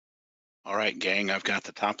All right, gang, I've got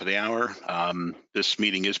the top of the hour. This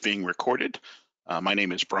meeting is being recorded. My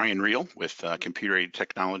name is Brian Reel with Computer Aided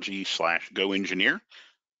Technology / Go Engineer.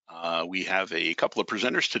 We have a couple of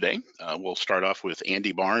presenters today. We'll start off with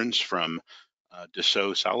Andy Barnes from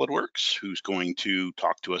Dassault SolidWorks, who's going to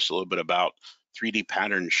talk to us a little bit about 3D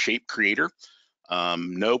pattern shape creator.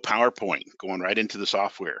 No PowerPoint, going right into the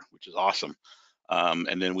software, which is awesome.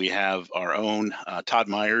 And then we have our own Todd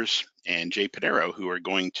Myers and Jay Pinero, who are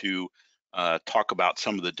going to talk about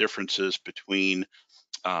some of the differences between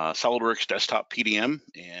SolidWorks Desktop PDM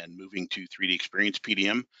and moving to 3DEXPERIENCE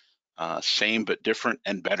PDM. Same but different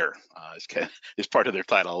and better is part of their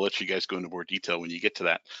title. I'll let you guys go into more detail when you get to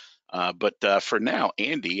that. But for now,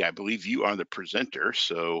 Andy, I believe you are the presenter.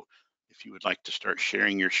 So if you would like to start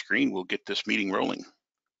sharing your screen, we'll get this meeting rolling.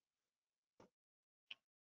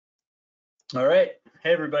 All right.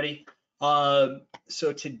 Hey, everybody.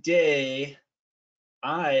 So today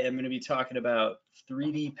I am going to be talking about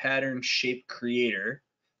 3D pattern shape creator,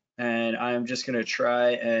 and I'm just going to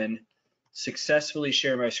try and successfully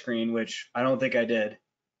share my screen, which I don't think I did.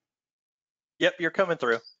 Yep, you're coming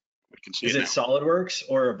through. We can see Is it now. SolidWorks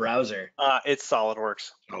or a browser? It's SolidWorks.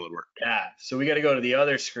 SolidWorks. Yeah. So we got to go to the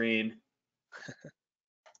other screen.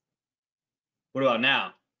 What about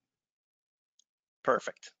now?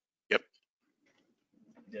 Perfect. Yep.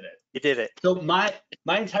 Did it. You did it. So my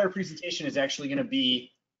entire presentation is actually going to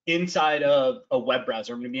be inside of a web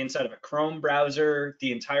browser. I'm going to be inside of a Chrome browser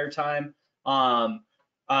the entire time. I'm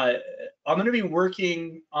going to be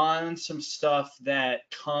working on some stuff that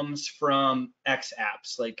comes from X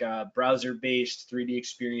apps, like browser-based 3D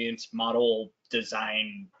experience model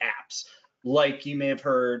design apps, like you may have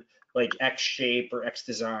heard, like X-Shape or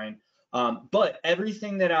X-Design. But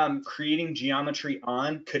everything that I'm creating geometry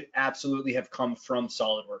on could absolutely have come from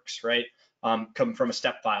SolidWorks, right? Come from a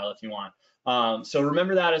step file if you want. So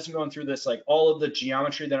remember that as I'm going through this, like all of the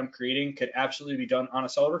geometry that I'm creating could absolutely be done on a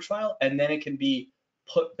SolidWorks file, and then it can be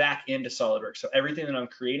put back into SolidWorks. So everything that I'm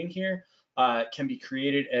creating here can be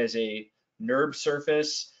created as a NURB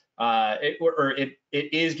surface, it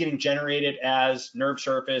is getting generated as NURB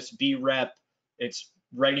surface, brep. It's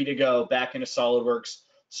ready to go back into SolidWorks.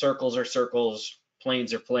 Circles are circles,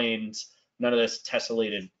 planes are planes, none of this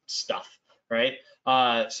tessellated stuff, right?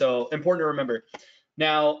 So important to remember.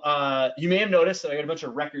 Now, you may have noticed that I got a bunch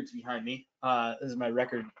of records behind me. This is my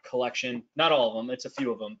record collection. Not all of them, it's a few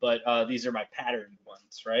of them, but these are my patterned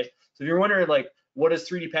ones, right? So if you're wondering, like, what does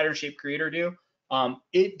 3D Pattern Shape Creator do?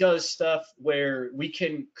 It does stuff where we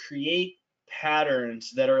can create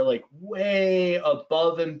patterns that are like way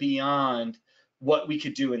above and beyond what we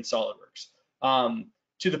could do in SolidWorks.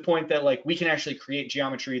 To the point that like we can actually create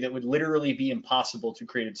geometry that would literally be impossible to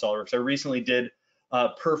create in SolidWorks. I recently did a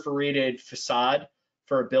perforated facade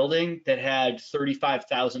for a building that had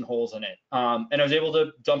 35,000 holes in it. And I was able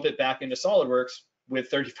to dump it back into SolidWorks with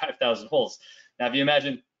 35,000 holes. Now, if you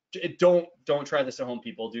imagine, don't try this at home,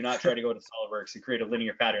 people. Do not try to go to SolidWorks and create a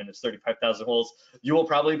linear pattern that's 35,000 holes. You will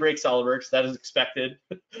probably break SolidWorks. That is expected.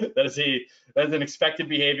 that is an expected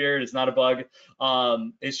behavior. It's not a bug.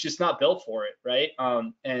 It's just not built for it, right?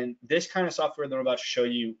 And this kind of software that I'm about to show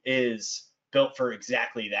you is built for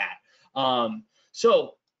exactly that.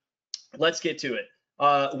 So let's get to it.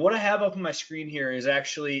 What I have up on my screen here is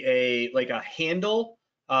actually a handle.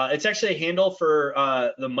 It's actually a handle for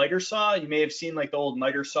the miter saw. You may have seen like the old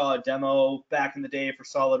miter saw demo back in the day for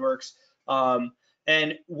SolidWorks.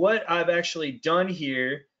 And what I've actually done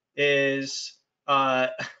here is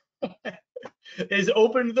is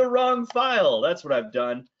opened the wrong file. That's what I've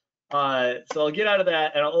done. So I'll get out of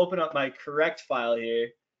that and I'll open up my correct file here,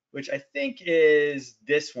 which I think is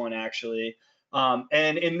this one actually.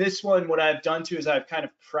 And in this one, what I've done too is I've kind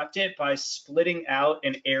of prepped it by splitting out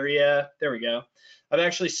an area. There we go. I've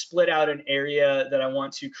actually split out an area that I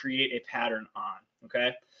want to create a pattern on,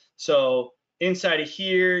 okay? So inside of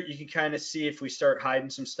here, you can kind of see if we start hiding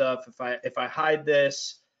some stuff. If I hide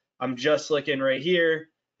this, I'm just looking right here,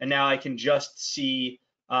 and now I can just see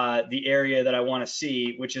the area that I want to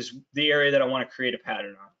see, which is the area that I want to create a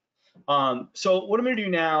pattern on. So what I'm going to do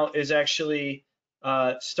now is actually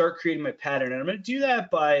start creating my pattern, and I'm going to do that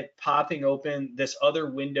by popping open this other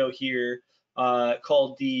window here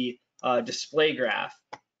called the display graph.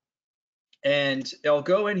 And I'll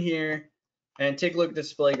go in here and take a look at the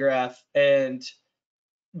display graph, and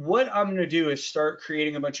what I'm going to do is start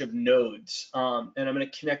creating a bunch of nodes, and I'm going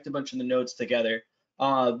to connect a bunch of the nodes together.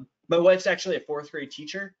 My wife's actually a 4th grade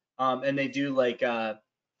teacher, and they do like I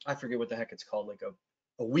forget what the heck it's called, like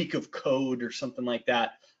a week of code or something like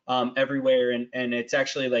that everywhere, and it's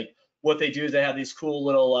actually like what they do is they have these cool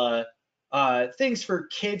little things for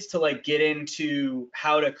kids to like get into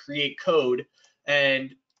how to create code.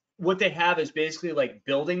 And what they have is basically like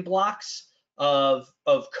building blocks of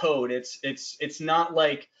code. It's not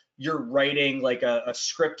like you're writing like a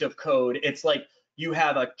script of code. It's like you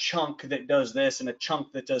have a chunk that does this and a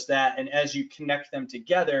chunk that does that, and as you connect them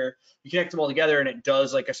together, you connect them all together and it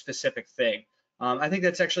does like a specific thing. I think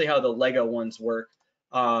that's actually how the Lego ones work.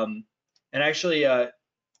 And actually,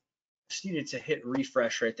 just needed to hit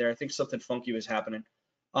refresh right there. I think something funky was happening.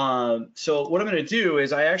 So what I'm going to do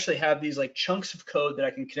is I actually have these like chunks of code that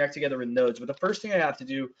I can connect together with nodes, but the first thing I have to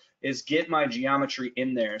do is get my geometry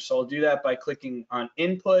in there. So I'll do that by clicking on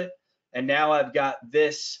input, and now I've got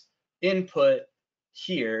this input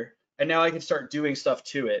here, and now I can start doing stuff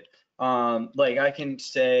to it. Like I can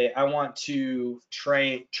say I want to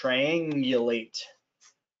triangulate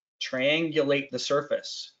the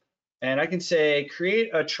surface. And I can say create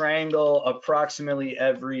a triangle approximately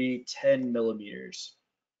every 10 millimeters.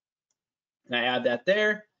 And I add that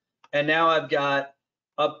there. And now I've got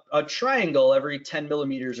a triangle every 10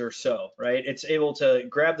 millimeters or so, right? It's able to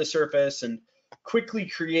grab the surface and quickly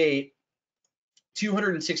create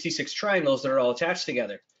 266 triangles that are all attached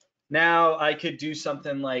together. Now I could do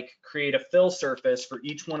something like create a fill surface for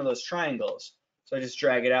each one of those triangles. So I just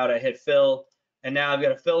drag it out, I hit fill, and now I've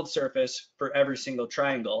got a filled surface for every single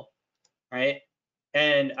triangle. Right?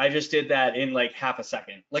 And I just did that in like half a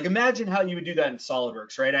second. Like imagine how you would do that in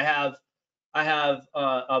SolidWorks, right? I have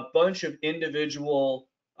a bunch of individual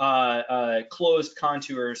closed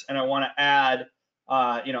contours, and I want to add,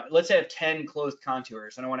 let's say I have 10 closed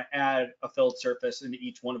contours, and I want to add a filled surface into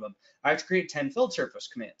each one of them. I have to create 10 filled surface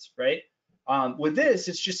commands, right? With this,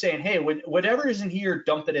 it's just saying, hey, whatever is in here,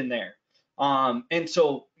 dump it in there. And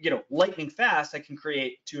so, lightning fast, I can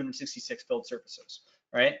create 266 filled surfaces,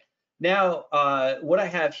 right? Now, what I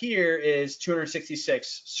have here is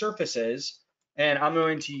 266 surfaces, and I'm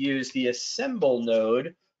going to use the assemble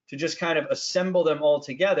node to just kind of assemble them all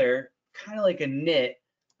together, kind of like a knit,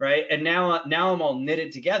 right? And now I'm all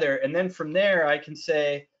knitted together, and then from there I can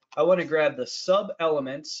say I want to grab the sub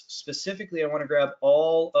elements. Specifically, I want to grab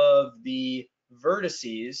all of the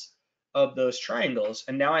vertices of those triangles,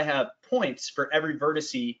 and now I have points for every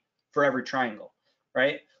vertice for every triangle,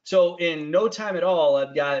 right? So in no time at all,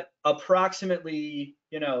 I've got approximately,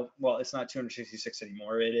 well, it's not 266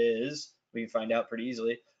 anymore. It is, we can find out pretty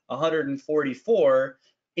easily, 144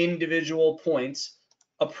 individual points,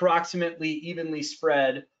 approximately evenly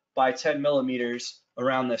spread by 10 millimeters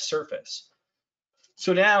around the surface.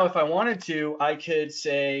 So now if I wanted to, I could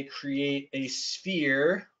say create a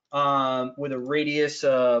sphere with a radius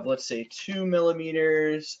of, let's say, 2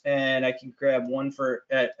 millimeters, and I can grab one for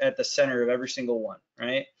at the center of every single one,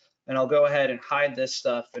 right? And I'll go ahead and hide this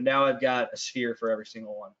stuff, and now I've got a sphere for every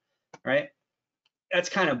single one, right? That's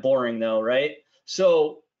kind of boring though, right?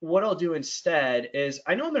 So what I'll do instead is,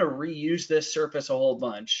 I know I'm going to reuse this surface a whole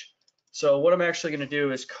bunch. So what I'm actually going to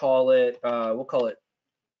do is call it, we'll call it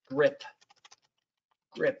grip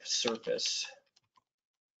surface.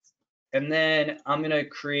 And then I'm going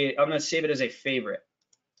to save it as a favorite.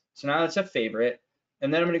 So now it's a favorite.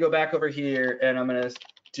 And then I'm going to go back over here and I'm going to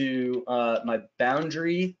do my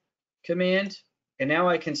boundary command. And now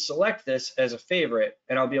I can select this as a favorite,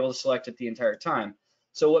 and I'll be able to select it the entire time.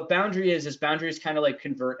 So what boundary is boundary is kind of like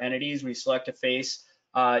convert entities. When you select a face,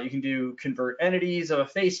 you can do convert entities of a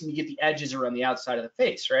face, and you get the edges around the outside of the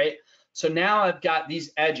face, right? So now I've got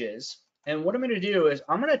these edges, and what I'm going to do is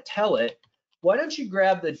I'm going to tell it, why don't you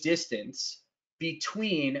grab the distance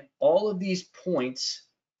between all of these points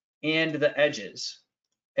and the edges?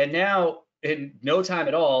 And now in no time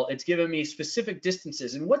at all, it's given me specific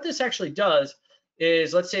distances. And what this actually does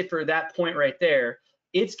is, let's say for that point right there,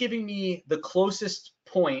 it's giving me the closest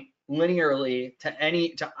point linearly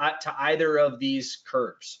to either of these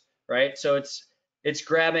curves, right? So it's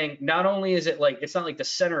grabbing, not only is it like, it's not like the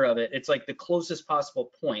center of it, it's like the closest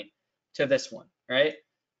possible point to this one, right?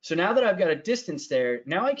 So now that I've got a distance there,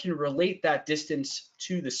 now I can relate that distance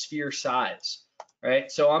to the sphere size,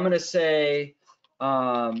 right? So I'm going to say,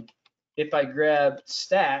 if I grab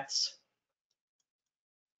stats,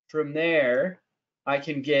 from there, I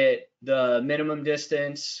can get the minimum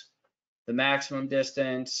distance, the maximum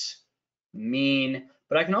distance, mean,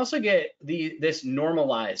 but I can also get this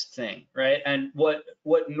normalized thing, right? And what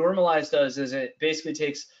normalized does is it basically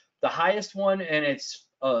takes the highest one and it's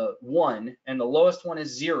 1, and the lowest one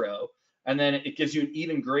is 0, and then it gives you an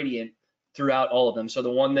even gradient throughout all of them. So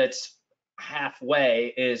the one that's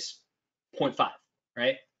halfway is 0.5,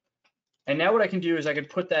 right? And now what I can do is I can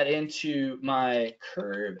put that into my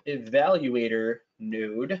curve evaluator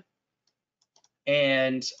node.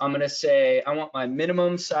 and I'm gonna say I want my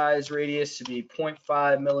minimum size radius to be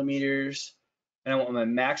 0.5 millimeters, and I want my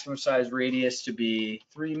maximum size radius to be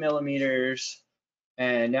 3 millimeters.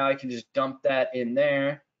 And now I can just dump that in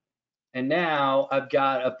there. And now I've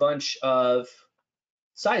got a bunch of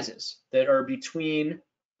sizes that are between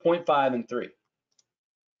 0.5 and 3.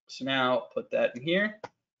 So now put that in here.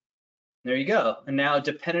 There you go. And now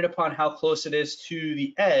dependent upon how close it is to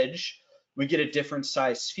the edge, we get a different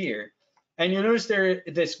size sphere. And you'll notice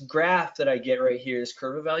this graph that I get right here, this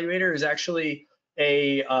curve evaluator, is actually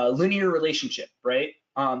a linear relationship, right?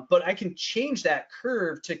 But I can change that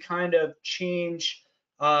curve to kind of change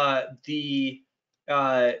how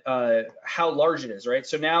large it is, right?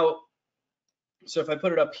 So now, so if I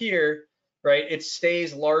put it up here, right, it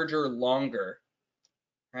stays larger longer,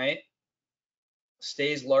 right?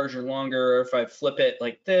 Stays larger longer. Or if I flip it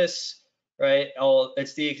like this, right,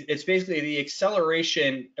 it's basically the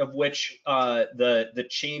acceleration of which the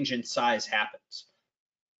change in size happens,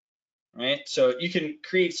 right? So you can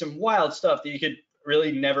create some wild stuff that you could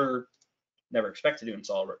really never expect to do in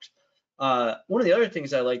SolidWorks. One of the other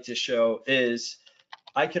things I like to show is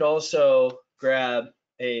I could also grab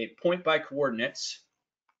a point by coordinates,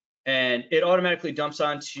 and it automatically dumps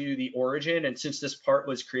onto the origin. And since this part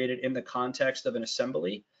was created in the context of an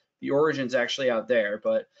assembly, the origin's actually out there,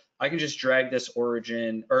 but I can just drag this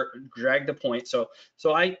origin or drag the point. So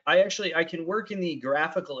I can work in the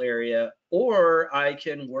graphical area, or I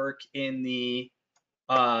can work in the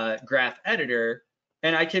graph editor,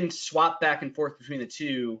 and I can swap back and forth between the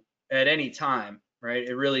two at any time, right?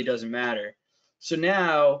 It really doesn't matter. So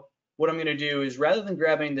now what I'm gonna do is, rather than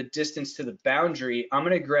grabbing the distance to the boundary, I'm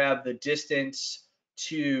gonna grab the distance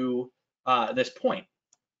to this point.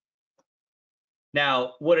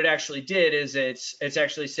 Now, what it actually did is it's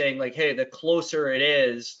actually saying like, hey, the closer it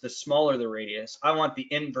is, the smaller the radius. I want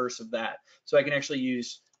the inverse of that. So I can actually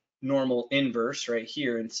use normal inverse right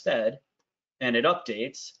here instead, and it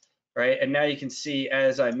updates, right? And now you can see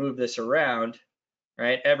as I move this around,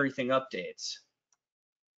 right, everything updates,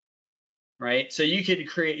 right? So you could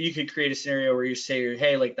create a scenario where you say,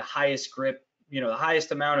 hey, like the highest grip, the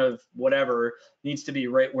highest amount of whatever needs to be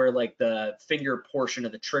right where like the finger portion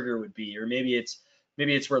of the trigger would be, or maybe it's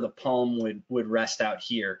where the palm would rest out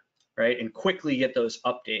here, right? And quickly get those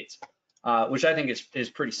updates, which I think is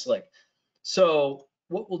pretty slick. So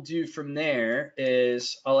what we'll do from there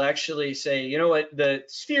is I'll actually say, you know what, the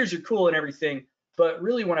spheres are cool and everything, but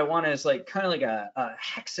really what I want is like kind of like a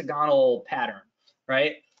hexagonal pattern,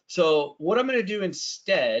 right? So what I'm going to do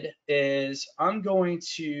instead is I'm going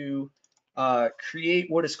to create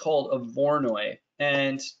what is called a Voronoi.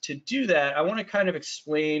 And to do that, I want to kind of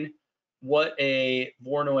explain what a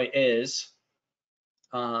Voronoi is.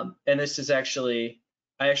 And this is I actually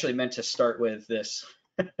meant to start with this.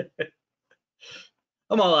 I'm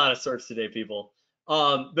all out of sorts today, people.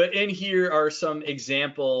 But in here are some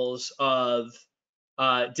examples of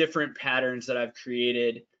different patterns that I've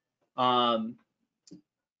created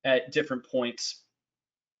at different points.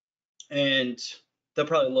 And they'll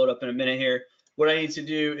probably load up in a minute here. What I need to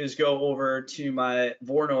do is go over to my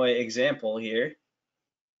Voronoi example here.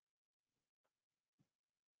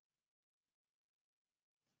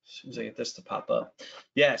 As soon as I get this to pop up.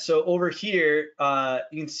 Yeah, so over here,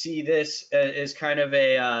 you can see this is kind of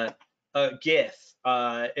a GIF.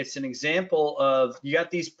 It's an example of, you got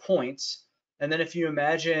these points, and then if you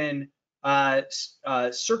imagine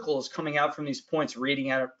circles coming out from these points,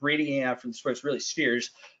 radiating out from the points, really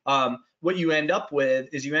spheres, what you end up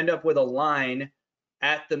with is you end up with a line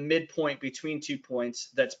at the midpoint between 2 points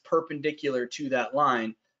that's perpendicular to that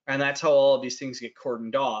line, and that's how all of these things get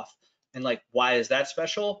cordoned off. And like, why is that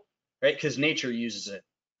special, right? Because nature uses it,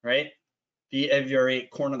 right? If you're a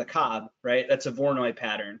corn on the cob, right? That's a Voronoi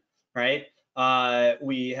pattern, right?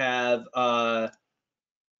 We have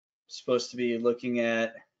supposed to be looking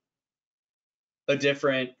at a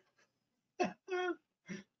different.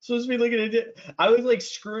 Supposed to be looking at it. I was like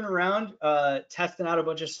screwing around, testing out a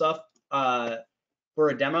bunch of stuff for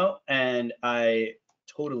a demo, and I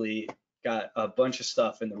totally got a bunch of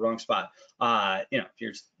stuff in the wrong spot.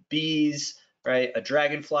 Here's bees, right? A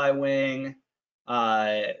dragonfly wing,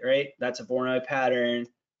 right? That's a Voronoi pattern.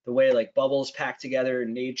 The way like bubbles pack together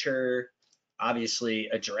in nature, obviously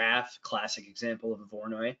a giraffe, classic example of a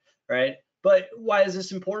Voronoi, right? But why is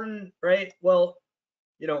this important, right? Well,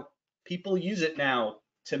 people use it now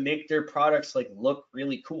to make their products like look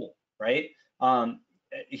really cool, right?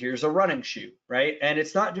 Here's a running shoe, right? And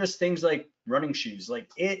it's not just things like running shoes, like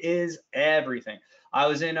it is everything. I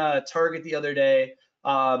was in a Target the other day,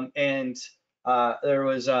 and there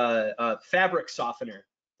was a fabric softener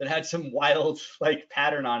that had some wild like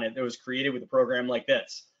pattern on it that was created with a program like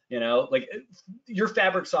this. You know, like your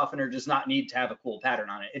fabric softener does not need to have a cool pattern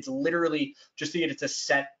on it. It's literally just to get it to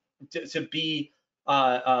set to be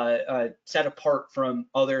set apart from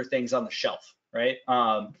other things on the shelf, right?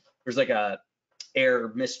 There's like a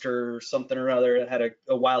air mister something or other that had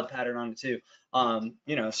a wild pattern on it too.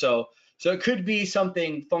 You know, so it could be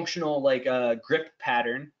something functional like a grip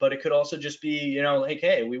pattern, but it could also just be, you know, like,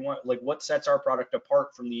 hey, we want like what sets our product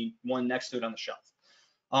apart from the one next to it on the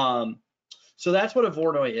shelf. So that's what a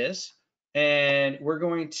Voronoi is, and we're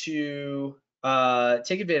going to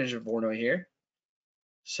take advantage of Voronoi here.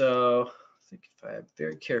 So I think if I'm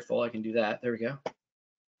very careful, I can do that. There we go.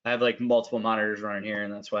 I have like multiple monitors running here,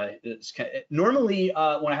 and that's why it's kind of, normally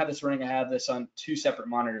when I have this running, I have this on 2 separate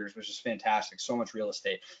monitors, which is fantastic, so much real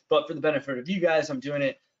estate. But for the benefit of you guys, I'm doing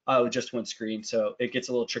it with just one screen, so it gets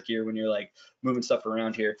a little trickier when you're like moving stuff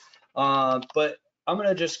around here. But I'm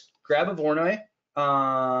gonna just grab a Voronoi,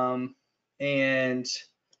 and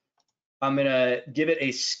I'm gonna give it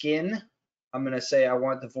a skin. I'm gonna say I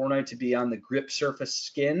want the Voronoi to be on the grip surface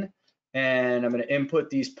skin, and I'm gonna input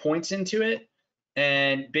these points into it.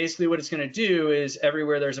 And basically what it's going to do is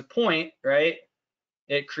everywhere there's a point, right,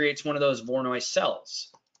 it creates one of those Voronoi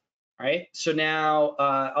cells, right? So now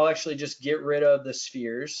I'll actually just get rid of the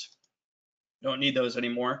spheres. Don't need those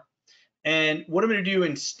anymore. And what I'm going to do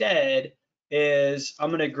instead is I'm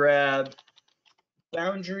going to grab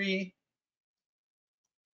boundary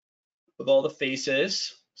of all the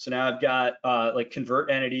faces. So now I've got like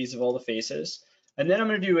convert entities of all the faces. And then I'm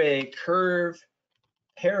going to do a curve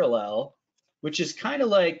parallel, which is kind of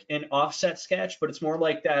like an offset sketch, but it's more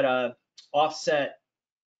like that offset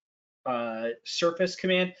surface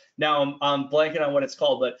command. Now I'm blanking on what it's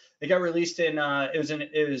called, but it got released in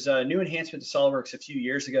it was a new enhancement to SOLIDWORKS a few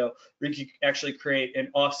years ago, where you could actually create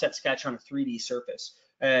an offset sketch on a 3D surface,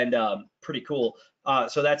 and pretty cool.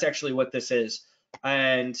 So that's actually what this is.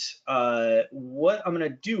 And what I'm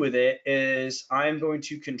going to do with it is I'm going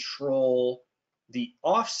to control the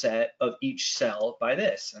offset of each cell by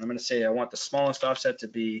this. And I'm going to say I want the smallest offset to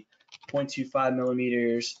be 0.25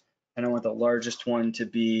 millimeters, and I want the largest one to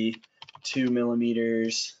be 2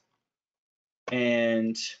 millimeters.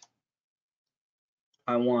 And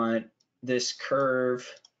I want this curve,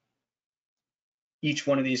 each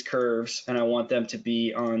one of these curves, and I want them to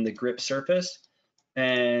be on the grip surface.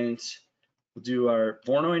 And we'll do our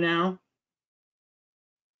Voronoi now.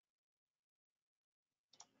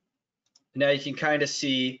 Now you can kind of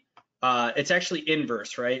see it's actually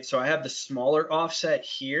inverse, right? So I have the smaller offset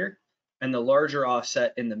here and the larger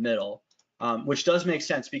offset in the middle, which does make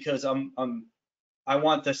sense because I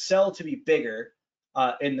want the cell to be bigger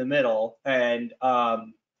in the middle, and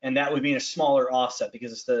that would mean a smaller offset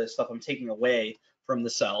because it's the stuff I'm taking away from the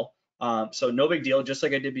cell. So no big deal, just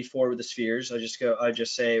like I did before with the spheres. I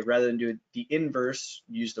just say rather than do the inverse,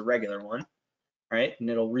 use the regular one, right? And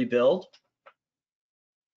it'll rebuild.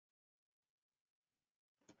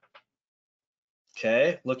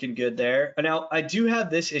 Okay, looking good there. Now I do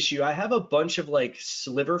have this issue. I have a bunch of like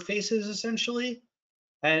sliver faces essentially,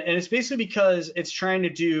 and it's basically because it's trying to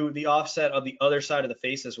do the offset of the other side of the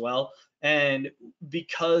face as well. And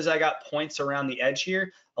because I got points around the edge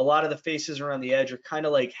here, a lot of the faces around the edge are kind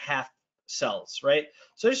of like half cells, right?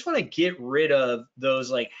 So I just want to get rid of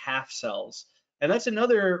those like half cells. And that's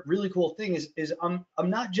another really cool thing is I'm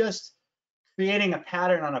not just creating a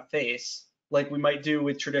pattern on a face like we might do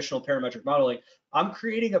with traditional parametric modeling. I'm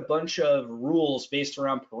creating a bunch of rules based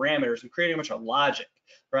around parameters. I'm creating a bunch of logic,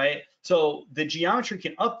 right? So the geometry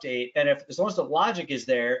can update, and as long as the logic is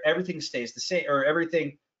there, everything stays the same, or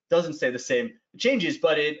everything doesn't stay the same. It changes,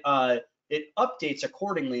 but it updates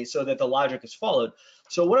accordingly so that the logic is followed.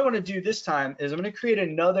 So what I want to do this time is I'm going to create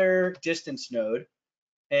another distance node,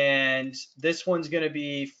 and this one's going to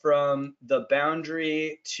be from the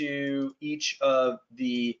boundary to each of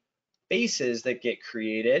the faces that get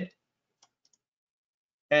created.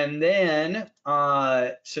 And then,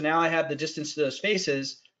 so now I have the distance to those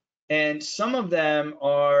faces, and some of them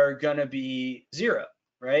are gonna be 0,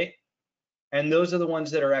 right? And those are the ones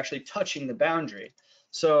that are actually touching the boundary.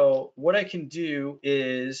 So what I can do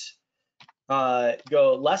is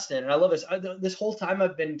go less than, and I love this. This whole time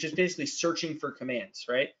I've been just basically searching for commands,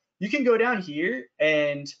 right? You can go down here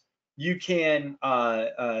and you can,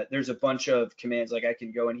 there's a bunch of commands, like I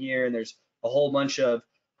can go in here and there's a whole bunch of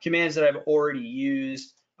commands that I've already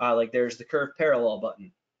used. Like there's the curve parallel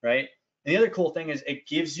button, right? And the other cool thing is it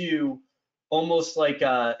gives you almost like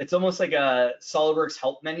it's almost like a SOLIDWORKS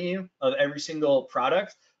help menu of every single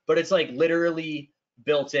product, but it's like literally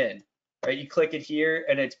built in, right? You click it here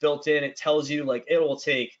and it's built in. It tells you like it will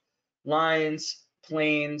take lines,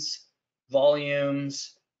 planes,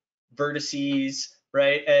 volumes, vertices,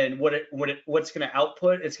 right? And what's going to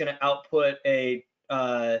output? It's going to output a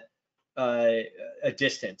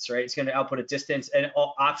distance, right? It's going to output a distance, and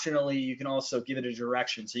optionally you can also give it a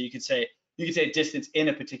direction. So you could say distance in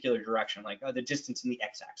a particular direction, like the distance in the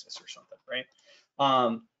x-axis or something, right?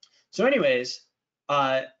 So anyways,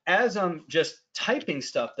 as I'm just typing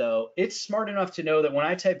stuff though, it's smart enough to know that when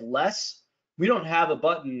I type less, we don't have a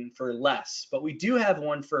button for less, but we do have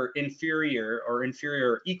one for inferior or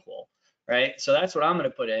equal, right? So that's what I'm going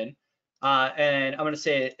to put in. And I'm going to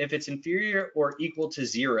say if it's inferior or equal to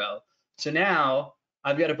 0. So now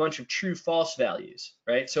I've got a bunch of true false values,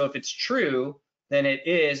 right? So if it's true, then it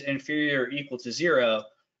is inferior or equal to 0.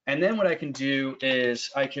 And then what I can do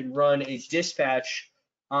is I can run a dispatch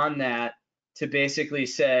on that to basically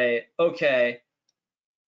say, okay,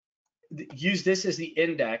 use this as the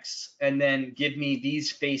index and then give me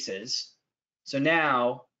these faces. So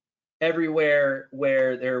now everywhere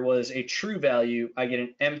where there was a true value, I get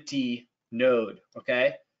an empty node,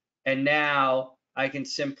 okay? And now I can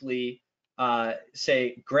simply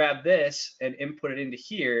say, grab this and input it into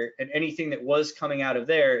here, and anything that was coming out of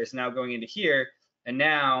there is now going into here, and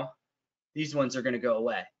now these ones are gonna go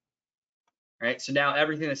away, right? So now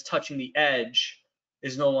everything that's touching the edge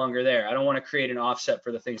is no longer there. I don't wanna create an offset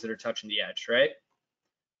for the things that are touching the edge, right?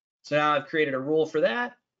 So now I've created a rule for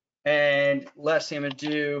that. And last thing I'm gonna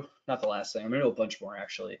do, not the last thing, I'm gonna do a bunch more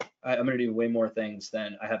actually. I'm gonna do way more things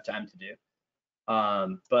than I have time to do.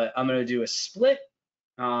 But I'm gonna do a split,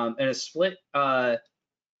 and a split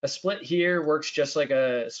here works just like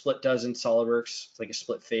a split does in SolidWorks. It's like a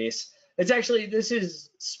split face. It's actually,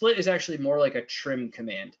 split is actually more like a trim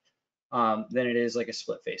command than it is like a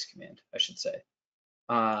split face command, I should say.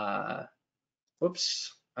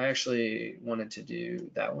 Whoops. I actually wanted to do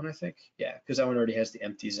that one, I think. Yeah, because that one already has the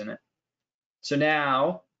empties in it. So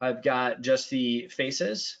now I've got just the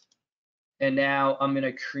faces, and now I'm going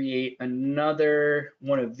to create another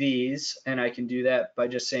one of these, and I can do that by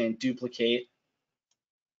just saying duplicate.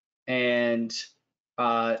 And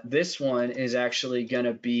this one is actually going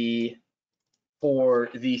to be for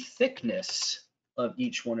the thickness of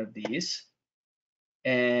each one of these.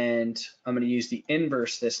 And I'm going to use the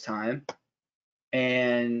inverse this time.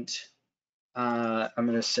 And I'm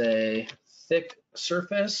going to say thick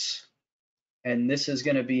surface, and this is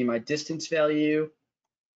going to be my distance value,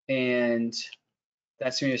 and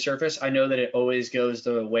that's going to be a surface. I know that it always goes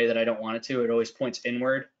the way that I don't want it to. It always points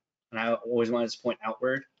inward, and I always want it to point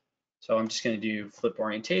outward. So I'm just going to do flip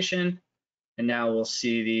orientation, and now we'll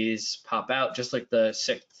see these pop out just like the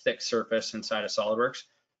thick surface inside of SolidWorks.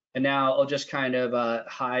 And now I'll just kind of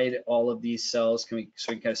hide all of these cells so we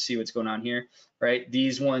can kind of see what's going on here, right?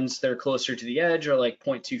 These ones that are closer to the edge are like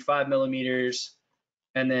 0.25 millimeters.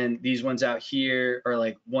 And then these ones out here are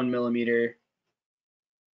like 1 millimeter.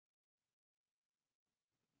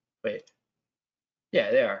 Wait,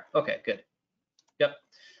 yeah, they are. Okay, good. Yep,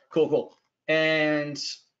 cool. And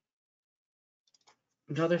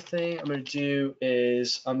another thing I'm gonna do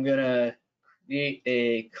is I'm gonna create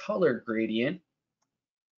a color gradient.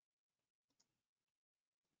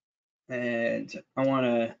 And I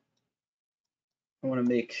wanna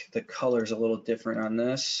make the colors a little different on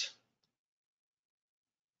this.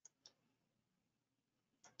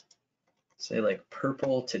 Say like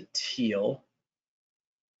purple to teal.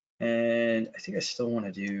 And I think I still want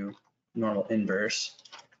to do normal inverse.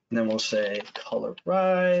 And then we'll say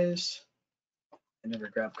colorize. I never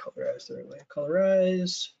grabbed colorize the right way.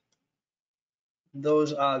 Colorize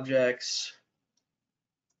those objects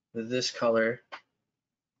with this color.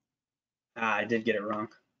 I did get it wrong.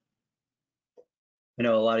 I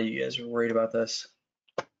know a lot of you guys are worried about this.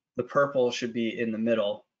 The purple should be in the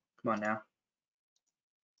middle. Come on now.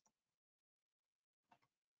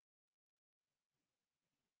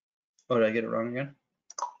 Oh, did I get it wrong again?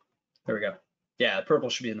 There we go. Yeah, the purple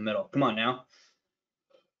should be in the middle. Come on now.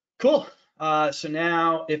 Cool. So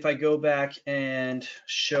now if I go back and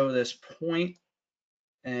show this point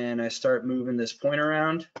and I start moving this point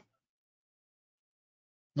around, a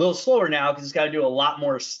little slower now because it's got to do a lot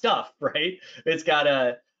more stuff, right? It's got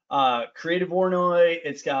to create a Voronoi,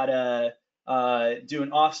 it's got to do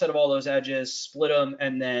an offset of all those edges, split them,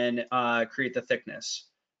 and then create the thickness,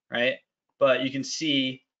 right? But you can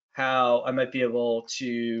see how I might be able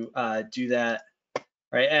to do that,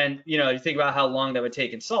 right? And you think about how long that would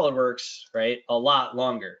take in SolidWorks, right? A lot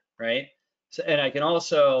longer, right? So, and I can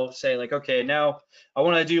also say like, okay, now I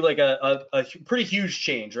want to do like a pretty huge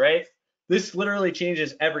change, right? This literally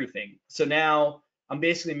changes everything. So now I'm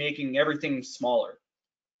basically making everything smaller.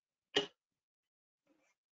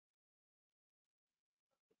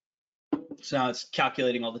 So now it's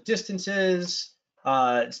calculating all the distances.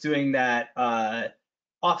 It's doing that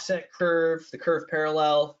offset curve, the curve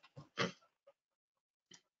parallel.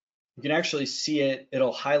 You can actually see it,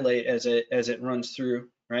 it'll highlight as it runs through,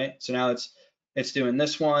 right? So now it's doing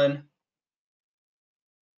this one,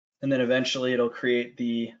 and then eventually it'll create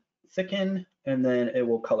the thicken, and then it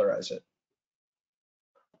will colorize it.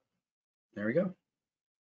 There we go.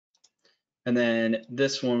 And then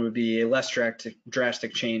this one would be a less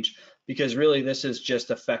drastic change, because really this is just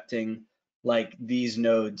affecting like these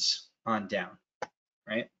nodes on down,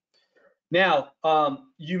 right? Now,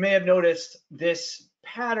 you may have noticed this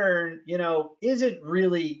pattern, you know, isn't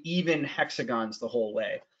really even hexagons the whole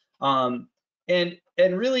way. And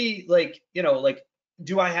really, like, you know, like,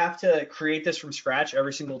 do I have to create this from scratch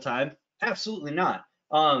every single time? Absolutely not.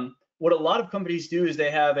 What a lot of companies do is they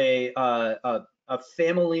have a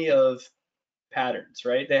family of patterns,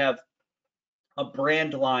 right? They have a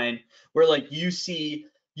brand line where like you see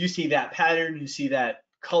that pattern, you see that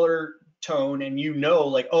color tone, and you know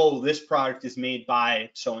like, oh, this product is made by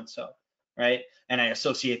so and so, right? And I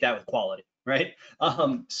associate that with quality, right?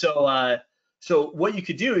 So what you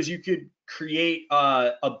could do is you could create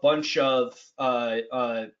a bunch of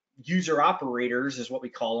user operators, is what we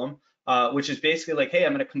call them, which is basically like, hey,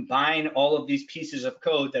 I'm going to combine all of these pieces of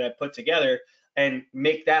code that I put together and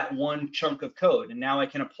make that one chunk of code, and now I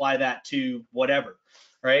can apply that to whatever,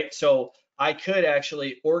 right? So I could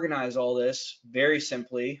actually organize all this very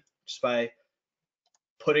simply just by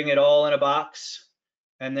putting it all in a box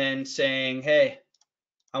and then saying, hey,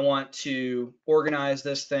 I want to organize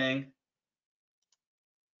this thing,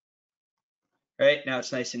 right? Now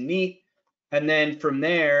it's nice and neat. And then from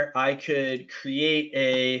there, I could create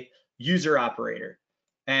a user operator,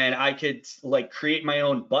 and I could like create my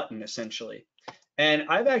own button essentially. And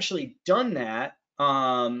I've actually done that.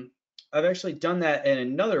 I've actually done that in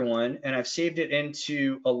another one, and I've saved it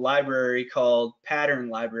into a library called pattern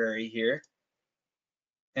library here.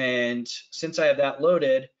 And since I have that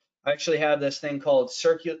loaded, I actually have this thing called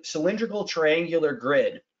cylindrical triangular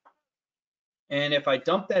grid. And if I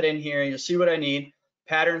dump that in here, you'll see what I need.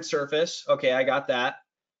 Pattern surface. Okay, I got that.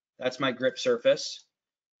 That's my grip surface,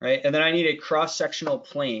 right? And then I need a cross-sectional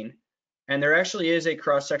plane. And there actually is a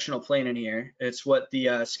cross-sectional plane in here. It's what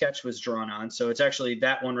the sketch was drawn on. So it's actually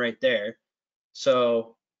that one right there.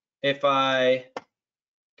 So if I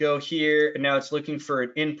go here, and now it's looking for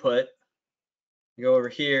an input, go over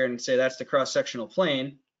here and say that's the cross-sectional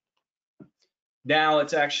plane. Now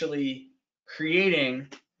it's actually creating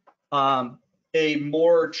a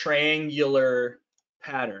more triangular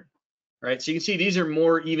pattern, right? So you can see these are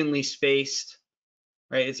more evenly spaced,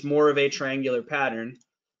 right? It's more of a triangular pattern.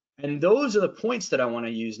 And those are the points that I want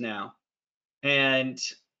to use now. And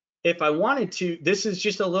if I wanted to, this is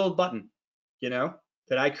just a little button, you know,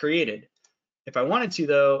 that I created. If I wanted to,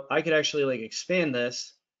 though, I could actually like expand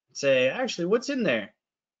this, say, actually, what's in there?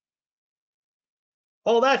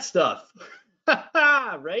 All that stuff,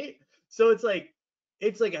 right? So it's like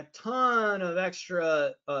a ton of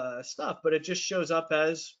extra stuff, but it just shows up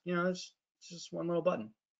as, you know, it's just one little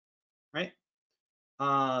button, right?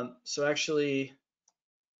 So actually,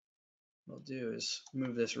 what I'll do is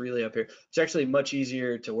move this relay up here. It's actually much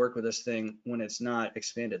easier to work with this thing when it's not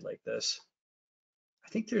expanded like this. I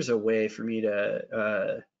think there's a way for me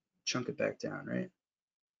to chunk it back down, right?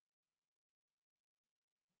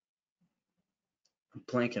 I'm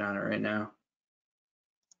blanking on it right now.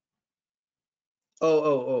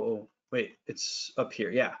 Oh, wait, it's up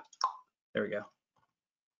here. Yeah, there we go.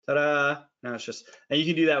 Ta-da! Now it's just, and you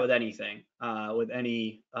can do that with anything, with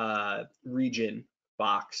any region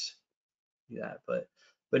box. Do that, but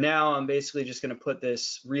now I'm basically just going to put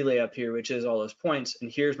this relay up here, which is all those points,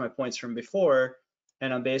 and here's my points from before,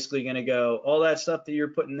 and I'm basically going to go all that stuff that you're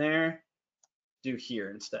putting there, do here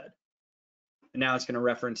instead, and now it's going to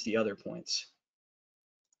reference the other points.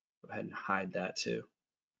 Go ahead and hide that too.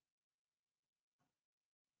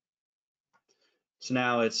 So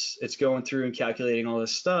now it's going through and calculating all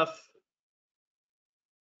this stuff.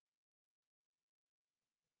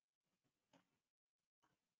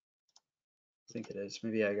 I think it is.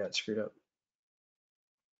 Maybe I got screwed up.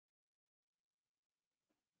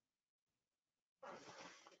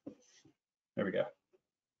 There we go.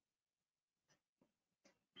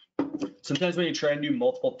 Sometimes when you try and do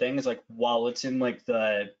multiple things, like while it's in like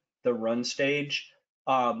the run stage,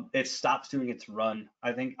 it stops doing its run.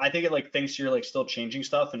 I think it like thinks you're like still changing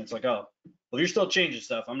stuff, and it's like, oh, well, you're still changing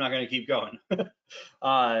stuff, I'm not gonna keep going.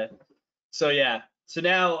 So yeah, so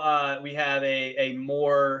now we have a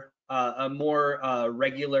more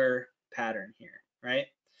regular pattern here, right?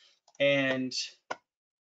 And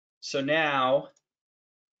so now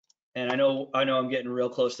And I know I'm getting real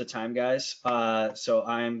close to time, guys. So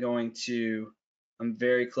I'm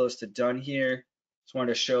very close to done here. Just wanted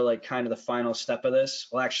to show like kind of the final step of this.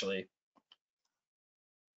 Well, actually,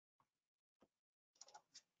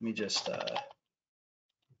 let me just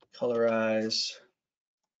colorize.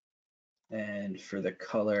 And for the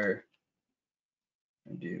color,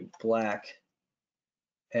 I do black.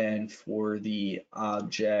 And for the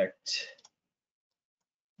object,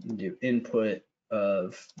 I do input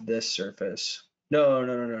of this surface. No.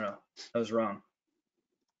 That was wrong.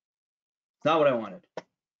 Not what I wanted.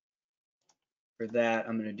 For that,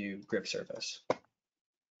 I'm going to do grip surface.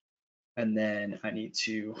 And then I need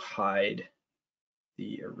to hide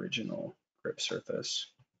the original grip surface.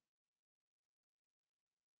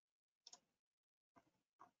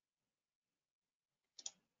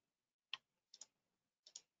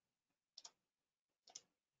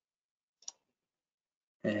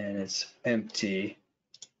 And it's empty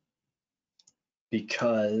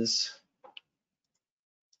because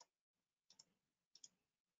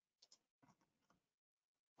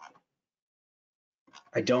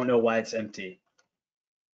I don't know why it's empty.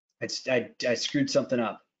 I screwed something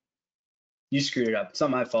up. You screwed it up. It's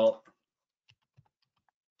not my fault.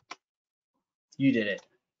 You did it.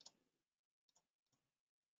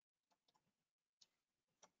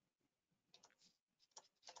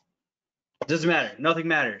 Doesn't matter. Nothing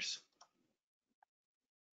matters.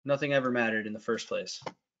 Nothing ever mattered in the first place.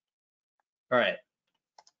 All right.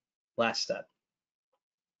 Last step.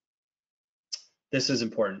 This is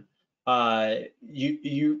important. What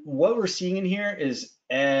we're seeing in here is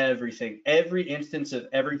everything, every instance of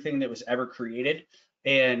everything that was ever created.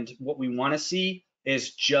 And what we want to see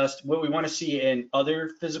is just what we want to see in other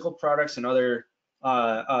physical products and other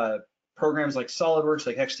programs like SolidWorks,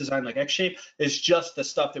 like XDesign, like Xshape, is just the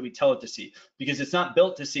stuff that we tell it to see, because it's not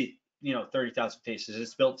built to see, 30,000 faces.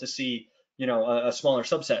 It's built to see, a smaller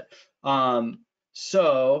subset.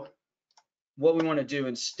 So what we want to do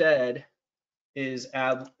instead is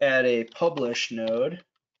add a publish node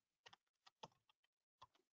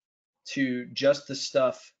to just the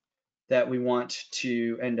stuff that we want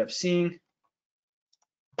to end up seeing.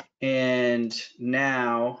 And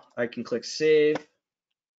now I can click save.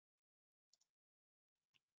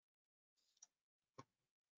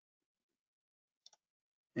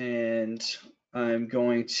 And I'm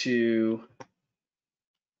going to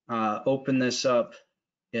open this up.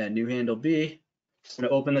 Yeah, new handle B. I'm going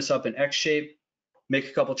to open this up in Xshape, make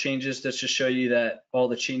a couple changes just to show you that all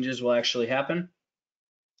the changes will actually happen.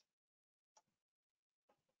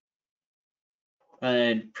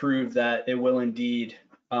 And prove that it will indeed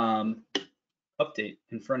update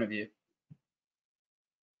in front of you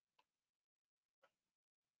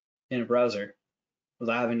in a browser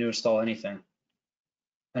without having to install anything.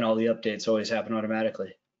 And all the updates always happen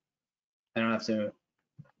automatically. I don't have to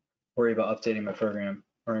worry about updating my program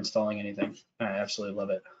or installing anything. I absolutely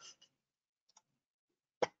love it.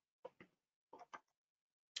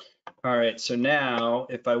 All right, so now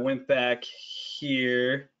if I went back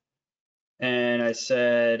here and I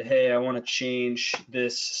said, hey, I want to change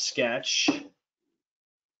this sketch.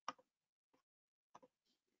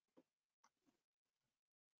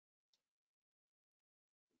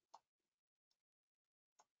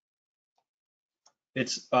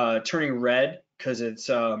 It's turning red because it's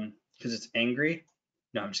angry.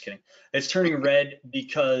 No, I'm just kidding. It's turning red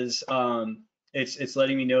because it's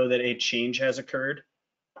letting me know that a change has occurred.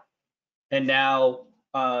 And now,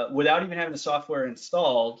 without even having the software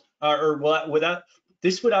installed,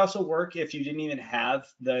 this would also work if you didn't even have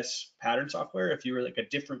this pattern software, if you were like a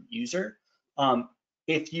different user.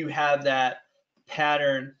 If you have that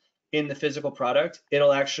pattern in the physical product,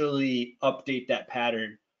 it'll actually update that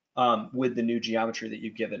pattern with the new geometry that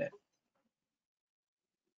you've given it.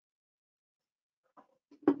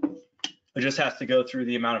 It just has to go through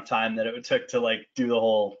the amount of time that it would take to like do the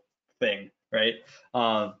whole thing, right?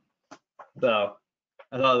 So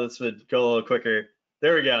I thought this would go a little quicker.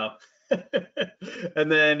 There we go.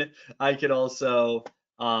 And then I could also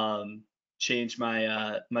change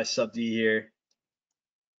my my sub D here.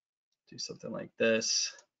 Do something like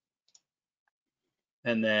this.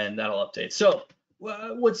 And then that'll update. So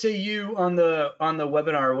what say you on the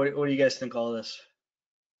webinar? What do you guys think of all this?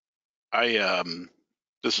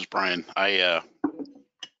 This is Brian. I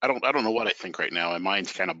don't know what I think right now. My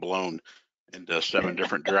mind's kind of blown into 7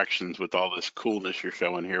 different directions with all this coolness you're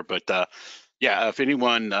showing here. But yeah, if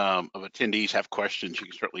anyone of attendees have questions, you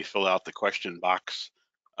can certainly fill out the question box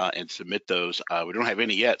and submit those. We don't have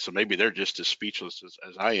any yet, so maybe they're just as speechless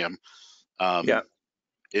as I am. Yeah.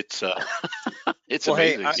 It's it's Well,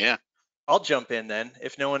 amazing. hey, Yeah. I'll jump in then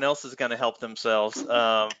if no one else is going to help themselves,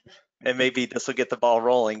 and maybe this will get the ball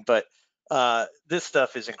rolling. But this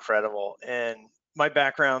stuff is incredible, and my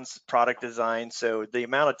background's product design, so the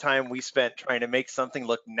amount of time we spent trying to make something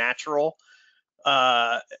look natural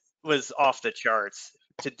was off the charts.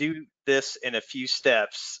 To do this in a few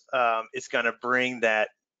steps is going to bring that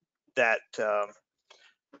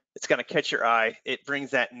it's going to catch your eye. It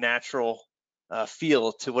brings that natural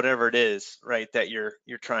feel to whatever it is, right, that you're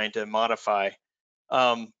trying to modify.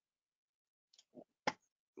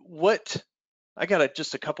 What I got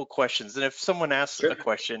just a couple questions, and if someone asks Sure. a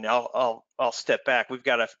question, I'll step back. We've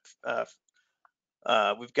got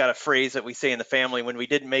a phrase that we say in the family when we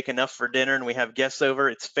didn't make enough for dinner and we have guests over.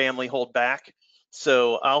 It's family hold back.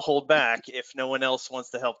 So I'll hold back if no one else wants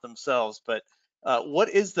to help themselves. But what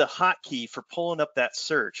is the hotkey for pulling up that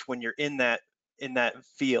search when you're in that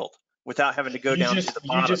field without having to go down to the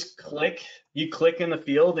bottom? You click in the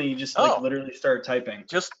field and you just like literally start typing.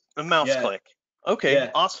 Just a mouse click. Okay,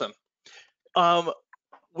 yeah. Awesome.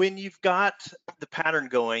 When you've got the pattern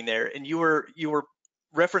going there, and you were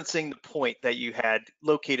referencing the point that you had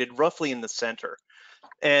located roughly in the center,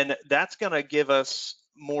 and that's going to give us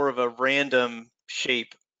more of a random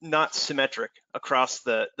shape, not symmetric across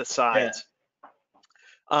the sides.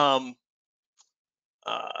 Yeah.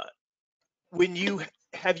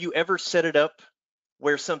 Have you ever set it up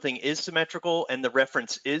where something is symmetrical and the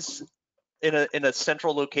reference is in a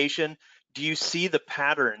central location? Do you see the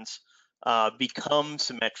patterns become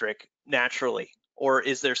symmetric naturally, or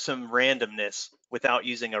is there some randomness without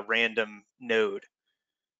using a random node?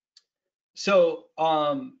 So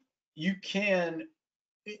you can,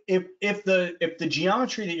 if the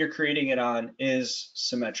geometry that you're creating it on is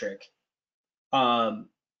symmetric,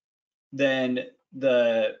 then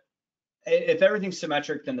if everything's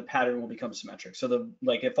symmetric, then the pattern will become symmetric. So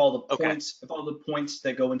if all the points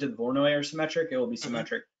that go into the Voronoi are symmetric, it will be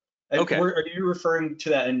symmetric. Okay. Are you referring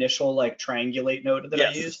to that initial like triangulate node that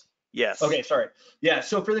I used? Yes. Okay, sorry. Yeah,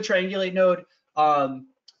 so for the triangulate node, I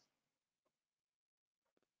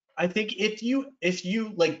think if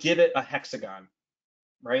you like give it a hexagon,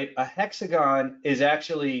 right? A hexagon is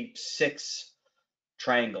actually 6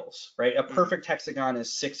 triangles, right? A perfect hexagon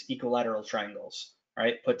is 6 equilateral triangles,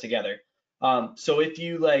 right? Put together. So if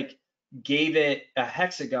you like gave it a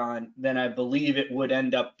hexagon, then I believe it would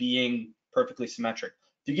end up being perfectly symmetric.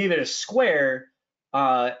 If you gave it a square,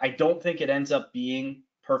 I don't think it ends up being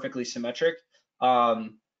perfectly symmetric,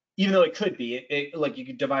 even though it could be. Like you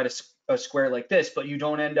could divide a square like this, but you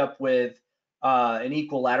don't end up with an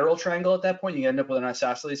equilateral triangle at that point. You end up with an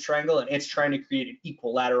isosceles triangle, and it's trying to create an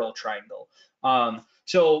equilateral triangle.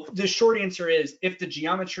 So the short answer is, if the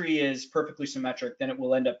geometry is perfectly symmetric, then it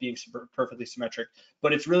will end up being perfectly symmetric,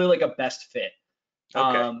 but it's really like a best fit.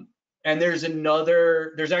 Okay. And there's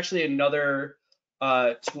actually another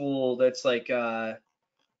tool that's like,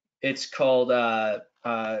 it's called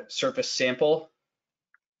surface sample,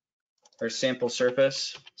 or sample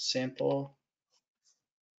surface sample.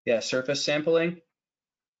 Yeah, surface sampling,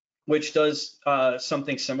 which does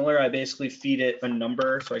something similar. I basically feed it a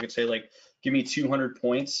number, so I could say like, give me 200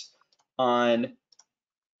 points on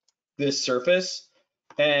this surface,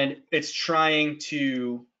 and it's trying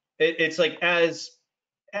to, it's like as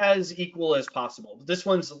equal as possible. This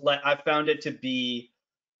one's I found it to be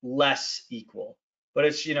less equal, but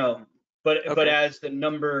it's, but as the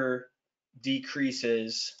number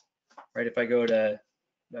decreases, right? If I go to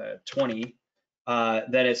 20,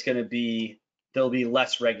 then it's going to be, they'll be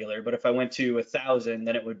less regular. But if I went to 1,000,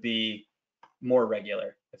 then it would be more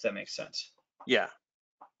regular, if that makes sense. Yeah.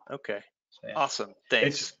 Okay. So, yeah. Awesome.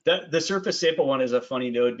 Thanks. The surface sample one is a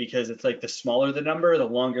funny node because it's like the smaller the number, the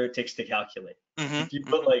longer it takes to calculate. If you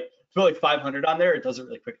put like 500 on there, it does it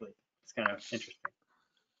really quickly. It's kind of interesting.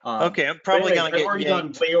 Okay, I'm probably gonna get already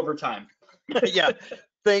gone way over time. Yeah.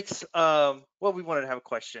 Thanks. Well, we wanted to have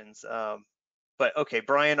questions, but okay,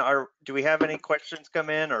 Brian, do we have any questions come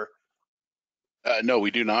in, or? No, we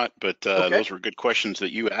do not, but those were good questions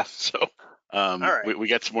that you asked. So all right. we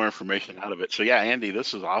got some more information out of it. So yeah, Andy,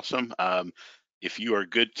 this is awesome. If you are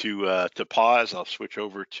good to pause, I'll switch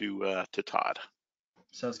over to Todd.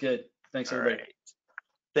 Sounds good. Thanks, everybody. Right.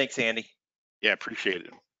 Thanks, Andy. Yeah, appreciate it.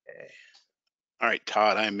 Okay. All right,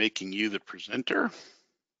 Todd, I'm making you the presenter.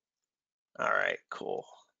 All right, cool.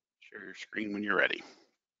 Share your screen when you're ready.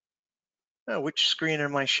 Oh, which screen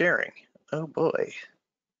am I sharing? Oh boy.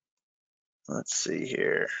 Let's see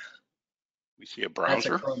here. We see a browser.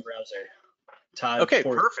 That's a Chrome browser. Todd, okay,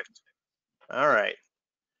 perfect. All right.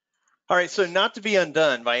 All right, so not to be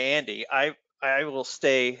undone by Andy, I will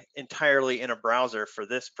stay entirely in a browser for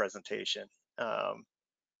this presentation.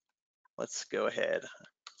 Let's go ahead.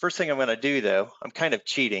 first thing I'm going to do though, I'm kind of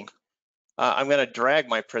cheating. I'm going to drag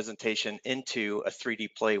my presentation into a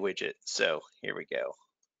 3D Play widget. So here we go.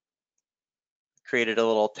 Created a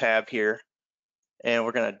little tab here, and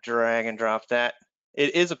we're going to drag and drop that.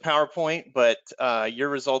 It is a PowerPoint, but your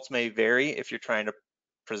results may vary if you're trying to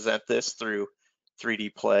present this through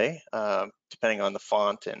 3D Play, depending on the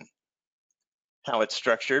font and how it's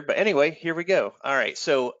structured. But anyway, here we go. All right,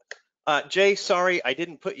 so Jay, sorry I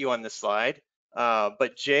didn't put you on this slide,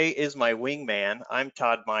 but Jay is my wingman. I'm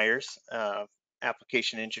Todd Myers,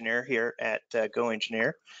 application engineer here at Go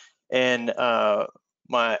Engineer, and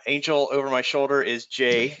my angel over my shoulder is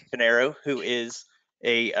Jay Pinero, who is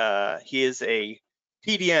a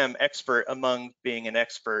PDM expert among being an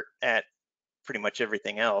expert at pretty much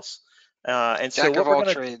everything else. And so Jack what of we're all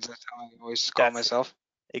gonna trades, that's how I always call myself.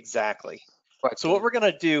 exactly. But So what we're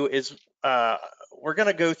gonna do is we're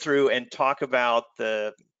gonna go through and talk about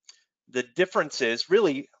the differences,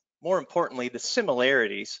 really more importantly, the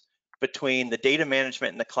similarities between the data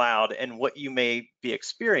management in the cloud and what you may be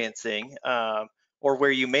experiencing or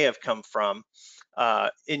where you may have come from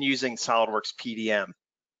in using SOLIDWORKS PDM.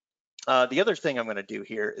 The other thing I'm going to do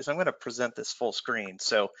here is I'm going to present this full screen.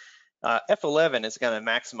 So F11 is going to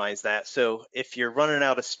maximize that. So if you're running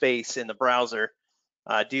out of space in the browser,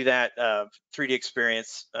 do that.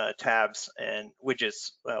 3DEXPERIENCE tabs and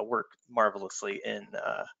widgets work marvelously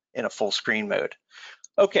in a full screen mode.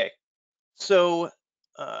 Okay, so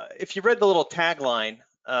if you read the little tagline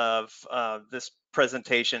of this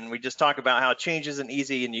presentation, we just talk about how change isn't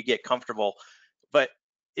easy and you get comfortable. But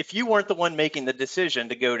if you weren't the one making the decision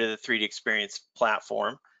to go to the 3DEXPERIENCE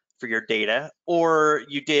platform for your data, or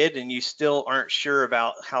you did and you still aren't sure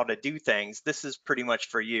about how to do things, this is pretty much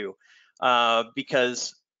for you.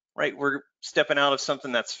 Because right, we're stepping out of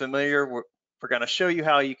something that's familiar. We're going to show you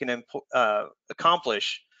how you can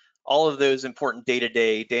accomplish all of those important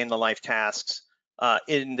day-to-day, day-in-the-life tasks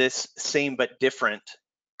in this same but different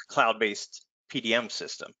cloud-based PDM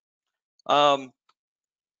system.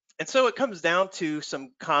 And so it comes down to some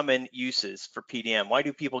common uses for PDM. Why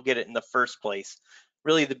do people get it in the first place?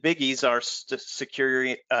 Really, the biggies are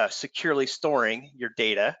securely storing your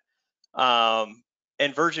data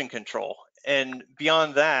and version control. And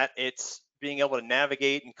beyond that, it's being able to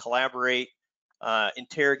navigate and collaborate,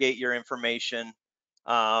 interrogate your information.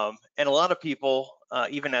 And a lot of people,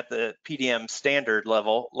 even at the PDM standard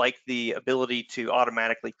level, like the ability to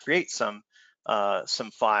automatically create some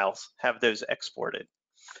files, have those exported.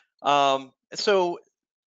 So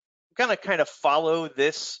I'm gonna kind of follow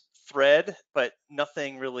this thread, but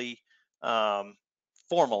nothing really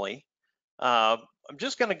formally. I'm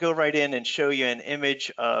just gonna go right in and show you an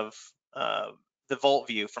image of the Vault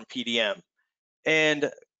view from PDM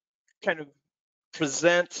and kind of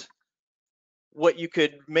present what you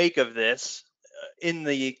could make of this in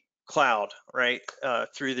the cloud, right,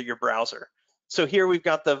 through your browser. So here we've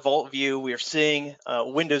got the Vault view. We're seeing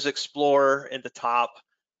Windows Explorer at the top,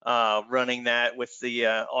 running that with the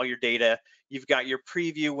all your data. You've got your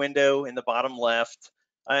preview window in the bottom left,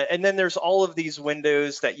 and then there's all of these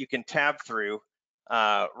windows that you can tab through,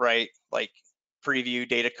 right, like preview,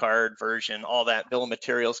 data card, version, all that, bill of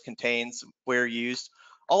materials contains, where used.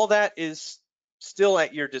 All that is still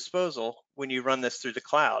at your disposal when you run this through the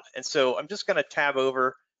cloud. And so I'm just going to tab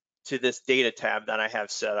over to this data tab that I have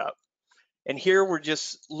set up. And here we're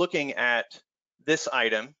just looking at this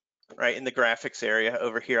item, right, in the graphics area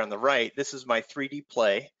over here on the right. This is my 3D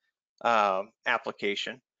Play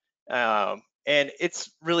application. And it's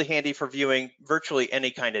really handy for viewing virtually any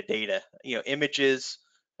kind of data, you know, images,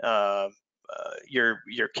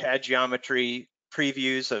 your CAD geometry,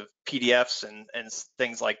 previews of PDFs and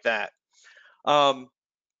things like that.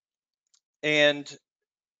 And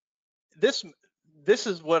this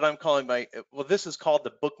is what I'm calling this is called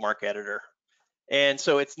the bookmark editor. And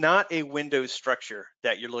so it's not a Windows structure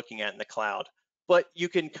that you're looking at in the cloud, but you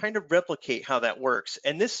can kind of replicate how that works.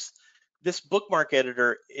 And this bookmark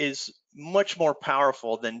editor is much more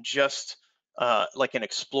powerful than just like an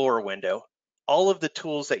Explorer window. All of the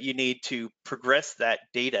tools that you need to progress that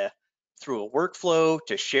data through a workflow,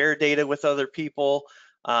 to share data with other people,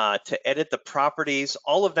 to edit the properties,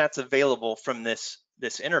 all of that's available from this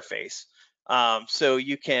interface. So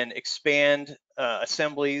you can expand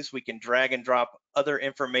assemblies, we can drag and drop other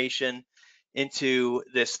information into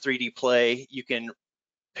this 3D Play. You can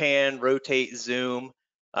pan, rotate, zoom.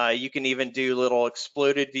 You can even do little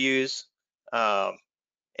exploded views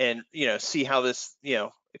and see how this,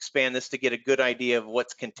 expand this to get a good idea of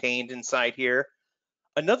what's contained inside here.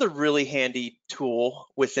 Another really handy tool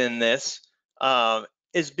within this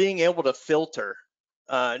is being able to filter.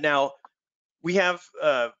 Now, we have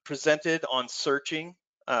presented on searching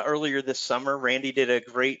earlier this summer. Randy did a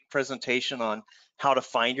great presentation on how to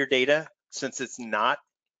find your data, since it's not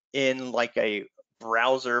in like a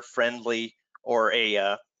browser friendly or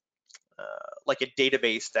a like a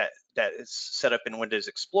database that is set up in Windows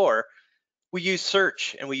Explorer. We use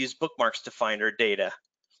search and we use bookmarks to find our data.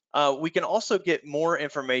 We can also get more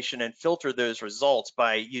information and filter those results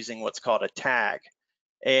by using what's called a tag.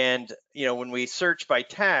 And when we search by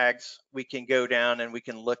tags, we can go down and we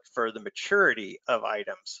can look for the maturity of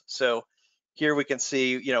items. So here we can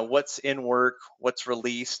see what's in work, what's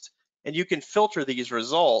released, and you can filter these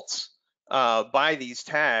results by these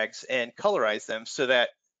tags and colorize them so that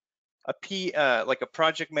like a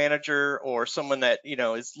project manager or someone that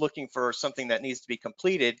is looking for something that needs to be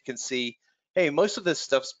completed can see, hey, most of this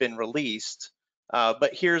stuff's been released,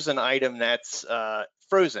 but here's an item that's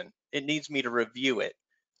frozen. It needs me to review it,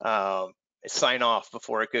 sign off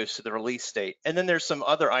before it goes to the release state. And then there's some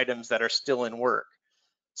other items that are still in work.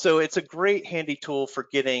 So it's a great handy tool for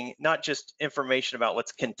getting not just information about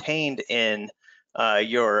what's contained in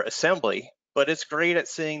your assembly, but it's great at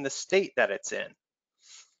seeing the state that it's in.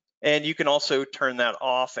 And you can also turn that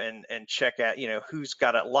off and check at who's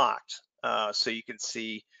got it locked, so you can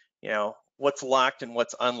see what's locked and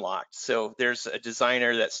what's unlocked. So there's a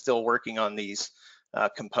designer that's still working on these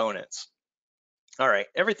components. All right,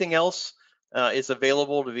 everything else is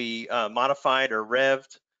available to be modified or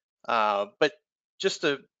revved, but just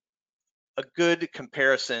a good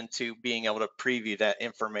comparison to being able to preview that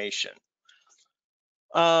information.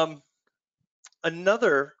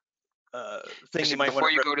 Another thing you might want to—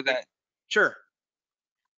 Before you go to that, Sure.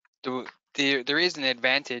 There is an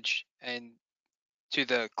advantage and to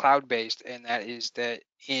the cloud-based, and that is that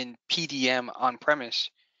in PDM on-premise,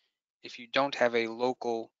 if you don't have a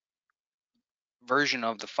local version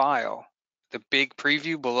of the file, the big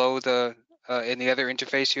preview below the in the other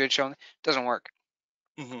interface you had shown doesn't work.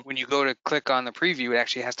 Mm-hmm. When you go to click on the preview, it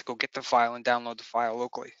actually has to go get the file and download the file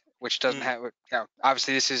locally, which doesn't have.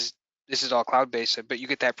 Obviously, this is all cloud-based, but you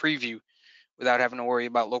get that preview without having to worry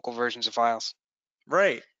about local versions of files.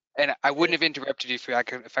 Right. And I wouldn't have interrupted you if I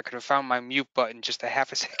could have found my mute button just a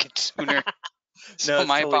half a second sooner. So No, it's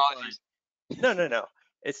my totally apologies. fine. No.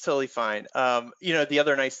 It's totally fine. The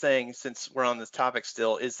other nice thing, since we're on this topic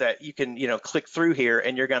still, is that you can, click through here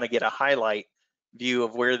and you're going to get a highlight view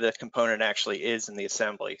of where the component actually is in the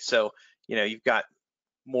assembly. So, you've got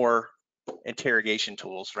more interrogation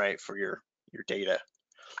tools, right, for your data.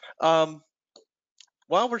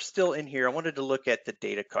 While we're still in here, I wanted to look at the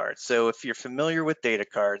data cards. So if you're familiar with data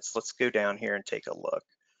cards, let's go down here and take a look.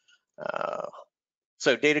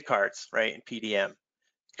 So data cards, right, in PDM.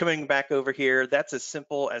 Coming back over here, that's as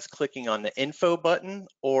simple as clicking on the info button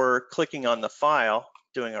or clicking on the file,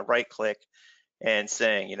 doing a right click and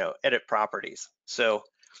saying, edit properties. So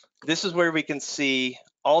this is where we can see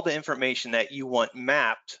all the information that you want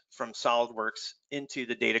mapped from SOLIDWORKS into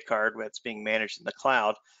the data card that's being managed in the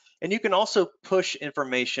cloud. And you can also push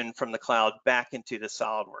information from the cloud back into the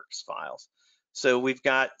SOLIDWORKS files. So we've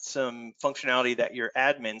got some functionality that your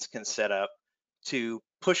admins can set up to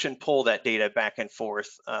push and pull that data back and forth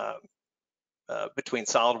between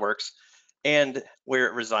SOLIDWORKS and where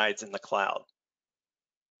it resides in the cloud.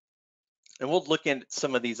 And we'll look at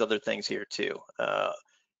some of these other things here too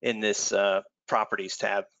in this properties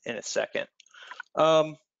tab in a second.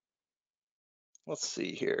 Let's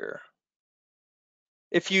see here.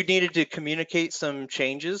 If you needed to communicate some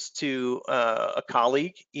changes to a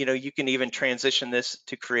colleague, you can even transition this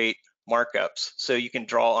to create markups. So you can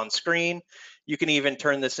draw on screen. You can even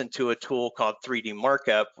turn this into a tool called 3D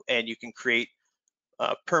Markup, and you can create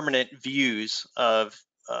permanent views of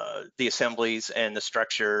the assemblies and the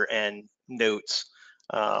structure and notes.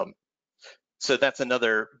 So that's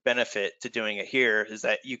another benefit to doing it here, is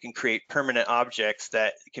that you can create permanent objects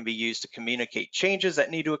that can be used to communicate changes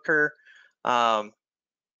that need to occur.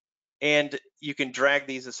 And you can drag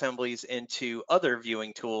these assemblies into other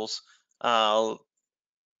viewing tools to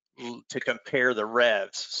compare the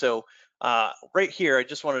revs. So right here, I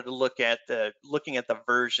just wanted to look at looking at the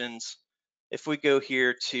versions. If we go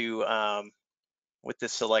here to, with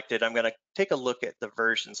this selected, I'm gonna take a look at the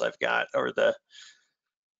versions I've got, or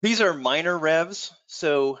these are minor revs.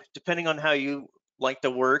 So depending on how you like to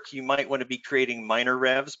work, you might want to be creating minor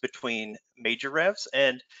revs between major revs,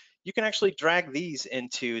 and you can actually drag these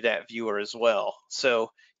into that viewer as well.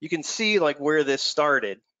 So you can see like where this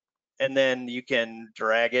started, and then you can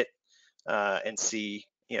drag it and see,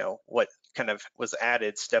 what kind of was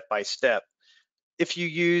added step by step. If you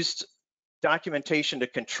used documentation to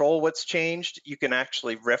control what's changed, you can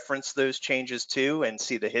actually reference those changes too and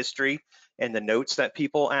see the history and the notes that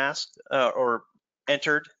people asked or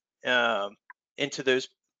entered. into those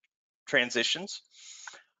transitions.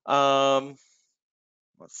 Let's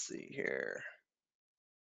see here.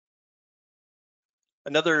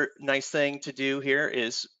 Another nice thing to do here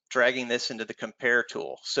is dragging this into the compare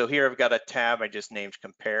tool. So here I've got a tab I just named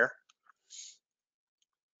compare.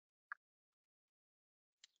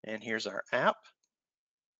 And here's our app.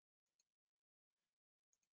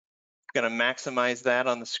 I'm going to maximize that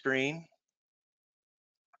on the screen.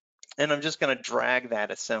 And I'm just going to drag that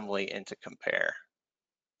assembly into compare.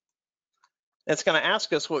 It's going to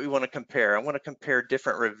ask us what we want to compare. I want to compare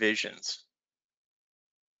different revisions.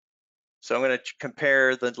 So I'm going to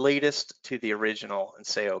compare the latest to the original and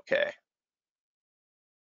say OK.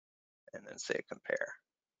 And then say compare.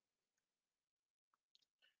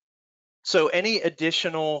 So any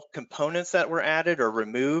additional components that were added or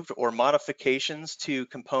removed or modifications to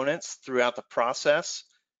components throughout the process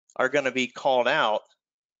are going to be called out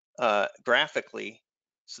graphically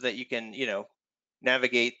so that you can,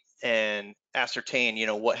 navigate and ascertain,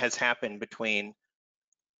 what has happened between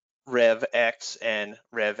Rev X and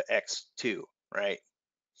Rev X2, right?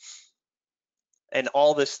 And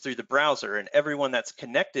all this through the browser, and everyone that's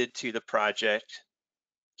connected to the project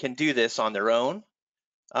can do this on their own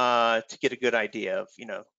to get a good idea of,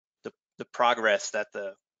 the progress that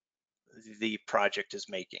the project is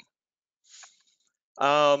making.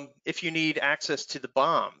 If you need access to the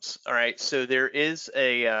bombs, all right, so there is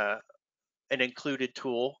an included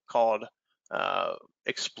tool called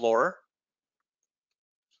Explorer.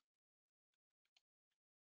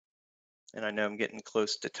 And I know I'm getting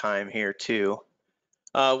close to time here too.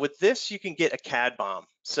 With this, you can get a CAD bomb.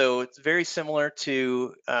 So it's very similar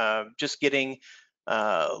to just getting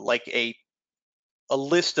like a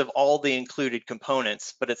list of all the included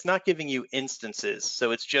components, but it's not giving you instances.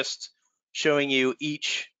 So it's just showing you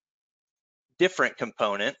each different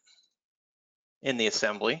component in the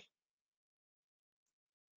assembly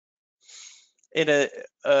in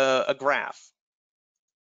a graph.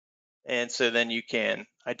 And so then you can,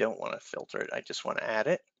 I don't want to filter it, I just want to add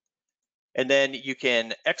it. And then you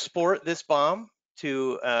can export this bomb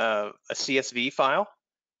to a CSV file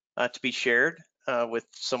to be shared with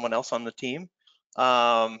someone else on the team.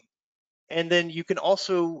 And then you can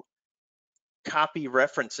also copy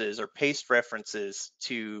references or paste references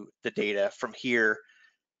to the data from here.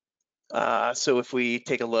 So if we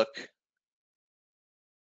take a look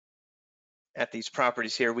at these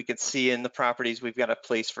properties here, we can see in the properties we've got a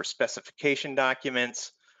place for specification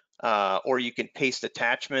documents, or you can paste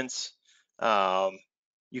attachments.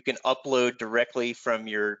 You can upload directly from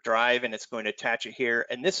your drive and it's going to attach it here.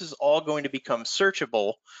 And this is all going to become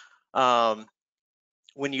searchable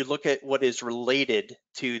when you look at what is related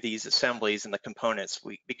to these assemblies and the components,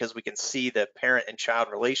 because we can see the parent and child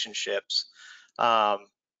relationships.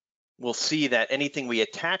 We'll see that anything we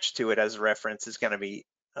attach to it as a reference is going to be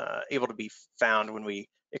able to be found when we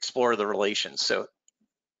explore the relations. So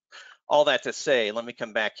all that to say, let me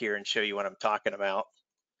come back here and show you what I'm talking about.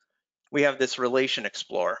 We have this relation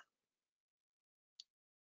explorer.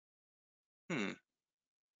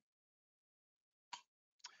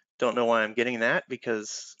 Don't know why I'm getting that,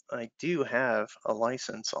 because I do have a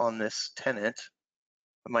license on this tenant.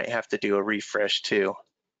 I might have to do a refresh too.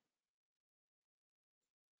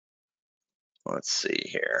 Let's see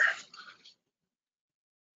here.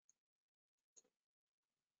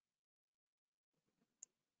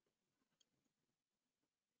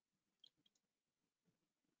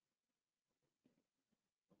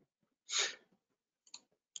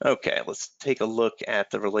 Okay, let's take a look at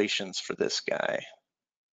the relations for this guy.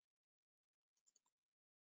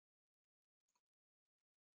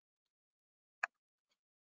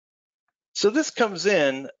 So this comes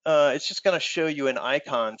in, it's just going to show you an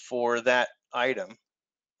icon for that item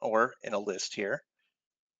or in a list here.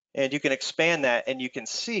 And you can expand that and you can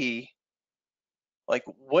see like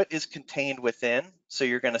what is contained within. So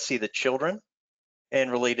you're going to see the children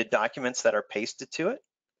and related documents that are pasted to it.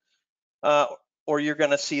 Or you're going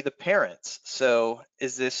to see the parents. So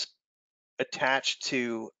is this attached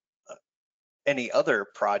to any other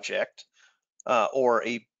project or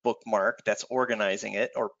a bookmark that's organizing it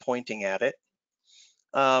or pointing at it?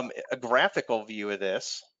 A graphical view of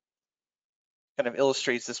this kind of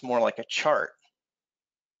illustrates this more like a chart.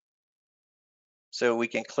 So we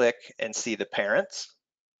can click and see the parents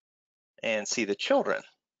and see the children.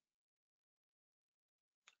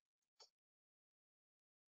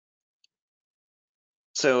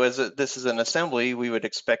 So as this is an assembly, we would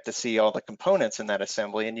expect to see all the components in that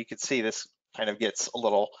assembly, and you can see this kind of gets a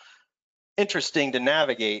little interesting to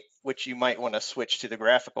navigate, which you might want to switch to the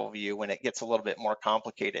graphical view when it gets a little bit more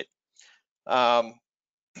complicated.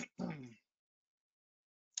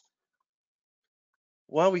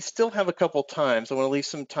 while we still have a couple times, I want to leave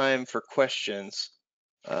some time for questions.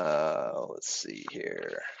 Let's see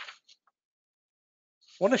here.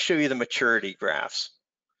 I want to show you the maturity graphs.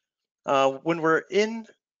 When we're in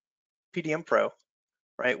PDM Pro,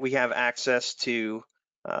 right, we have access to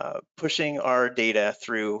pushing our data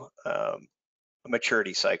through a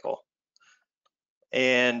maturity cycle.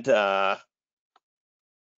 And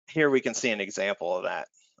here we can see an example of that.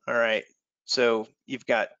 All right, so you've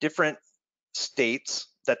got different states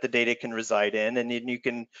that the data can reside in, and then you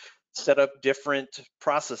can set up different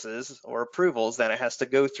processes or approvals that it has to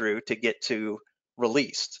go through to get to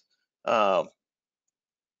released.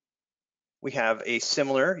 We have a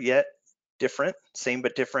similar yet different, same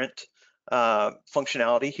but different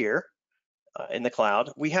functionality here in the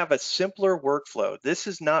cloud. We have a simpler workflow. This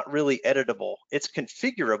is not really editable. It's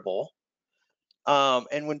configurable.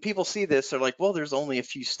 And when people see this, they're like, well, there's only a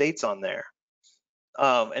few states on there.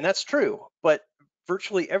 And that's true, but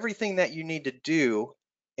virtually everything that you need to do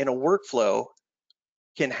in a workflow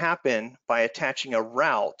can happen by attaching a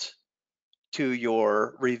route to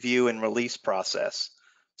your review and release process.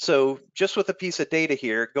 So just with a piece of data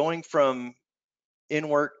here, going from in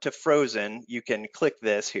work to frozen, you can click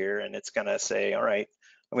this here and it's gonna say, all right,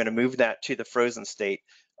 I'm gonna move that to the frozen state.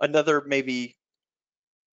 Another maybe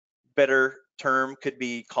better term could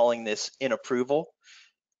be calling this in approval.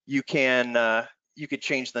 You could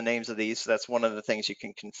change the names of these. So that's one of the things you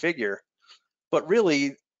can configure. But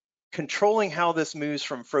really, controlling how this moves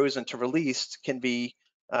from frozen to released can be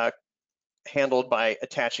handled by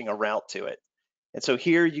attaching a route to it. And so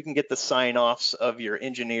here you can get the sign-offs of your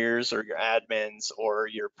engineers or your admins or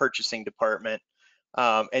your purchasing department.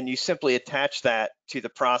 And you simply attach that to the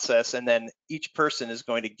process, and then each person is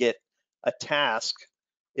going to get a task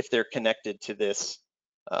if they're connected to this.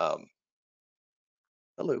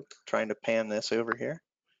 Hello, trying to pan this over here.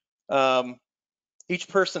 Each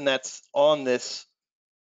person that's on this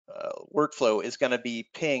workflow is going to be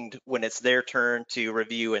pinged when it's their turn to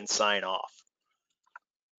review and sign off.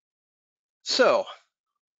 So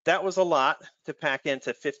that was a lot to pack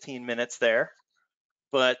into 15 minutes there,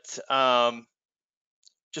 but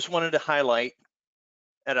just wanted to highlight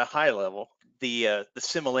at a high level the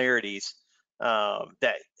similarities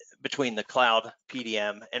that between the cloud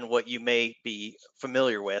PDM and what you may be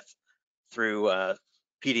familiar with through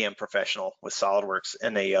PDM Professional with SolidWorks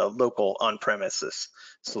and a local on-premises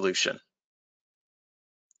solution.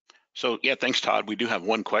 So yeah, thanks, Todd. We do have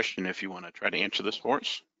one question if you want to try to answer this for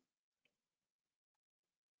us.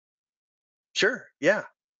 Sure, yeah.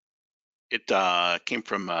 It came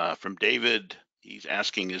from David. He's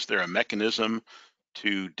asking, is there a mechanism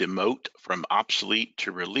to demote from obsolete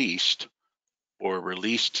to released or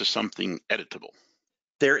released to something editable?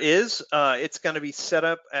 There is. It's going to be set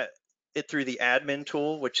up through the admin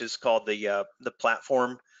tool, which is called the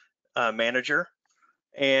platform manager.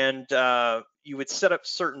 And you would set up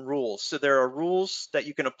certain rules. So there are rules that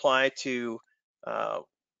you can apply to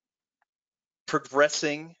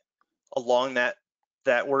progressing along that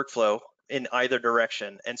workflow in either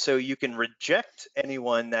direction. And so you can reject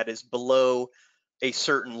anyone that is below a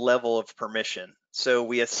certain level of permission. So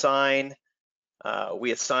we assign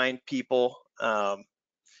people. Yeah,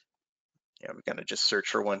 we're gonna just search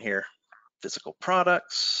for one here. Physical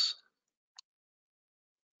products.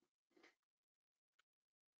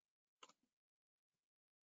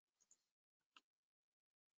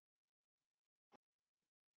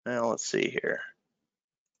 Now let's see here.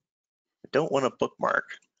 I don't want to bookmark,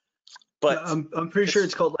 but I'm pretty sure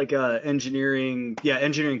it's called like engineering. Yeah,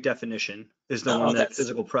 engineering definition is the one that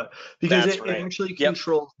physical product, because it actually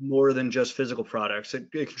controls more than just physical products. It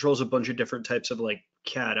controls a bunch of different types of like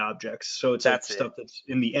CAD objects. So it's like stuff that's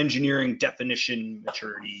in the engineering definition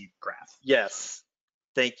maturity graph. Yes,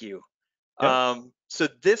 thank you. Yep. So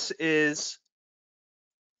this is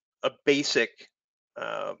a basic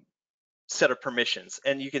set of permissions,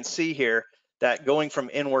 and you can see here that going from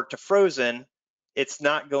in work to frozen, it's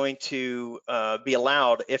not going to be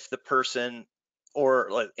allowed if the person,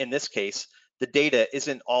 or in this case, the data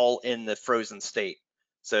isn't all in the frozen state.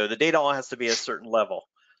 So the data all has to be a certain level.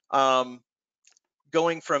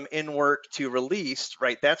 Going from in work to released,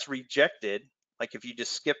 right, that's rejected. Like if you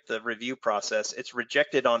just skip the review process, it's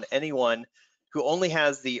rejected on anyone who only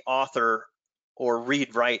has the author or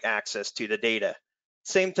read-write access to the data.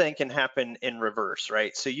 Same thing can happen in reverse,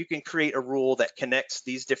 right? So you can create a rule that connects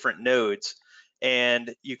these different nodes,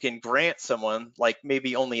 and you can grant someone, like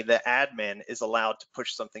maybe only the admin is allowed to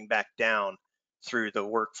push something back down through the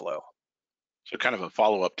workflow. So kind of a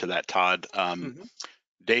follow-up to that, Todd.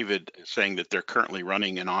 David is saying that they're currently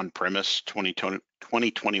running an on-premise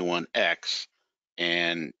 2021X,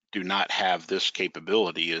 and do not have this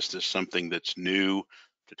capability. Is this something that's new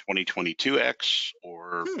to 2022X,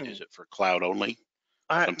 or is it for cloud only?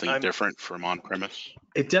 Something different from on-premise?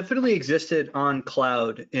 It definitely existed on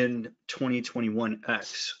cloud in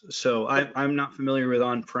 2021X. So I'm not familiar with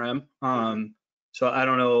on-prem. So I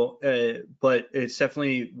don't know, but it's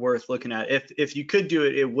definitely worth looking at. If you could do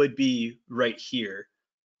it, it would be right here.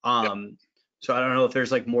 So I don't know if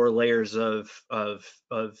there's like more layers of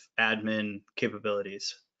admin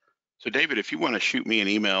capabilities. So David, if you want to shoot me an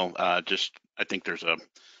email, I think there's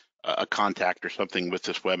a contact or something with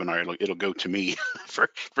this webinar. It'll go to me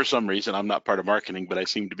for some reason. I'm not part of marketing, but I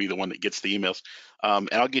seem to be the one that gets the emails. And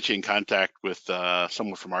I'll get you in contact with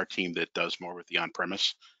someone from our team that does more with the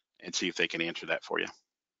on-premise and see if they can answer that for you.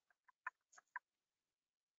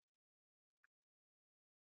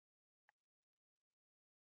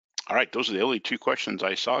 All right, those are the only two questions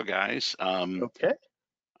I saw, guys. Okay.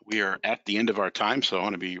 We are at the end of our time, so I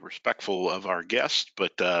want to be respectful of our guests.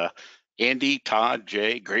 But Andy, Todd,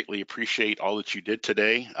 Jay, greatly appreciate all that you did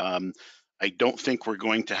today. I don't think we're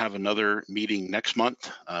going to have another meeting next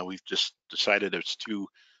month. We've just decided it's too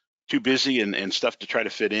busy and stuff to try to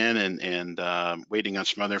fit in, and waiting on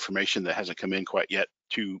some other information that hasn't come in quite yet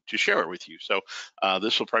to share it with you. So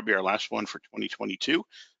this will probably be our last one for 2022,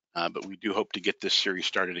 but we do hope to get this series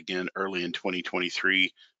started again early in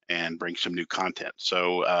 2023 and bring some new content.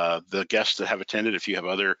 So the guests that have attended, if you have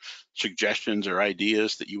other suggestions or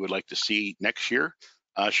ideas that you would like to see next year,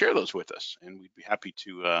 share those with us, and we'd be happy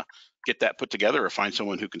to get that put together or find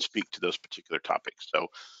someone who can speak to those particular topics. So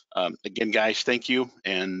again, guys, thank you,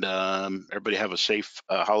 and everybody have a safe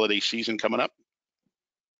holiday season coming up.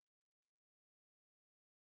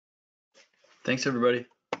 Thanks, everybody.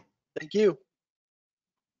 Thank you.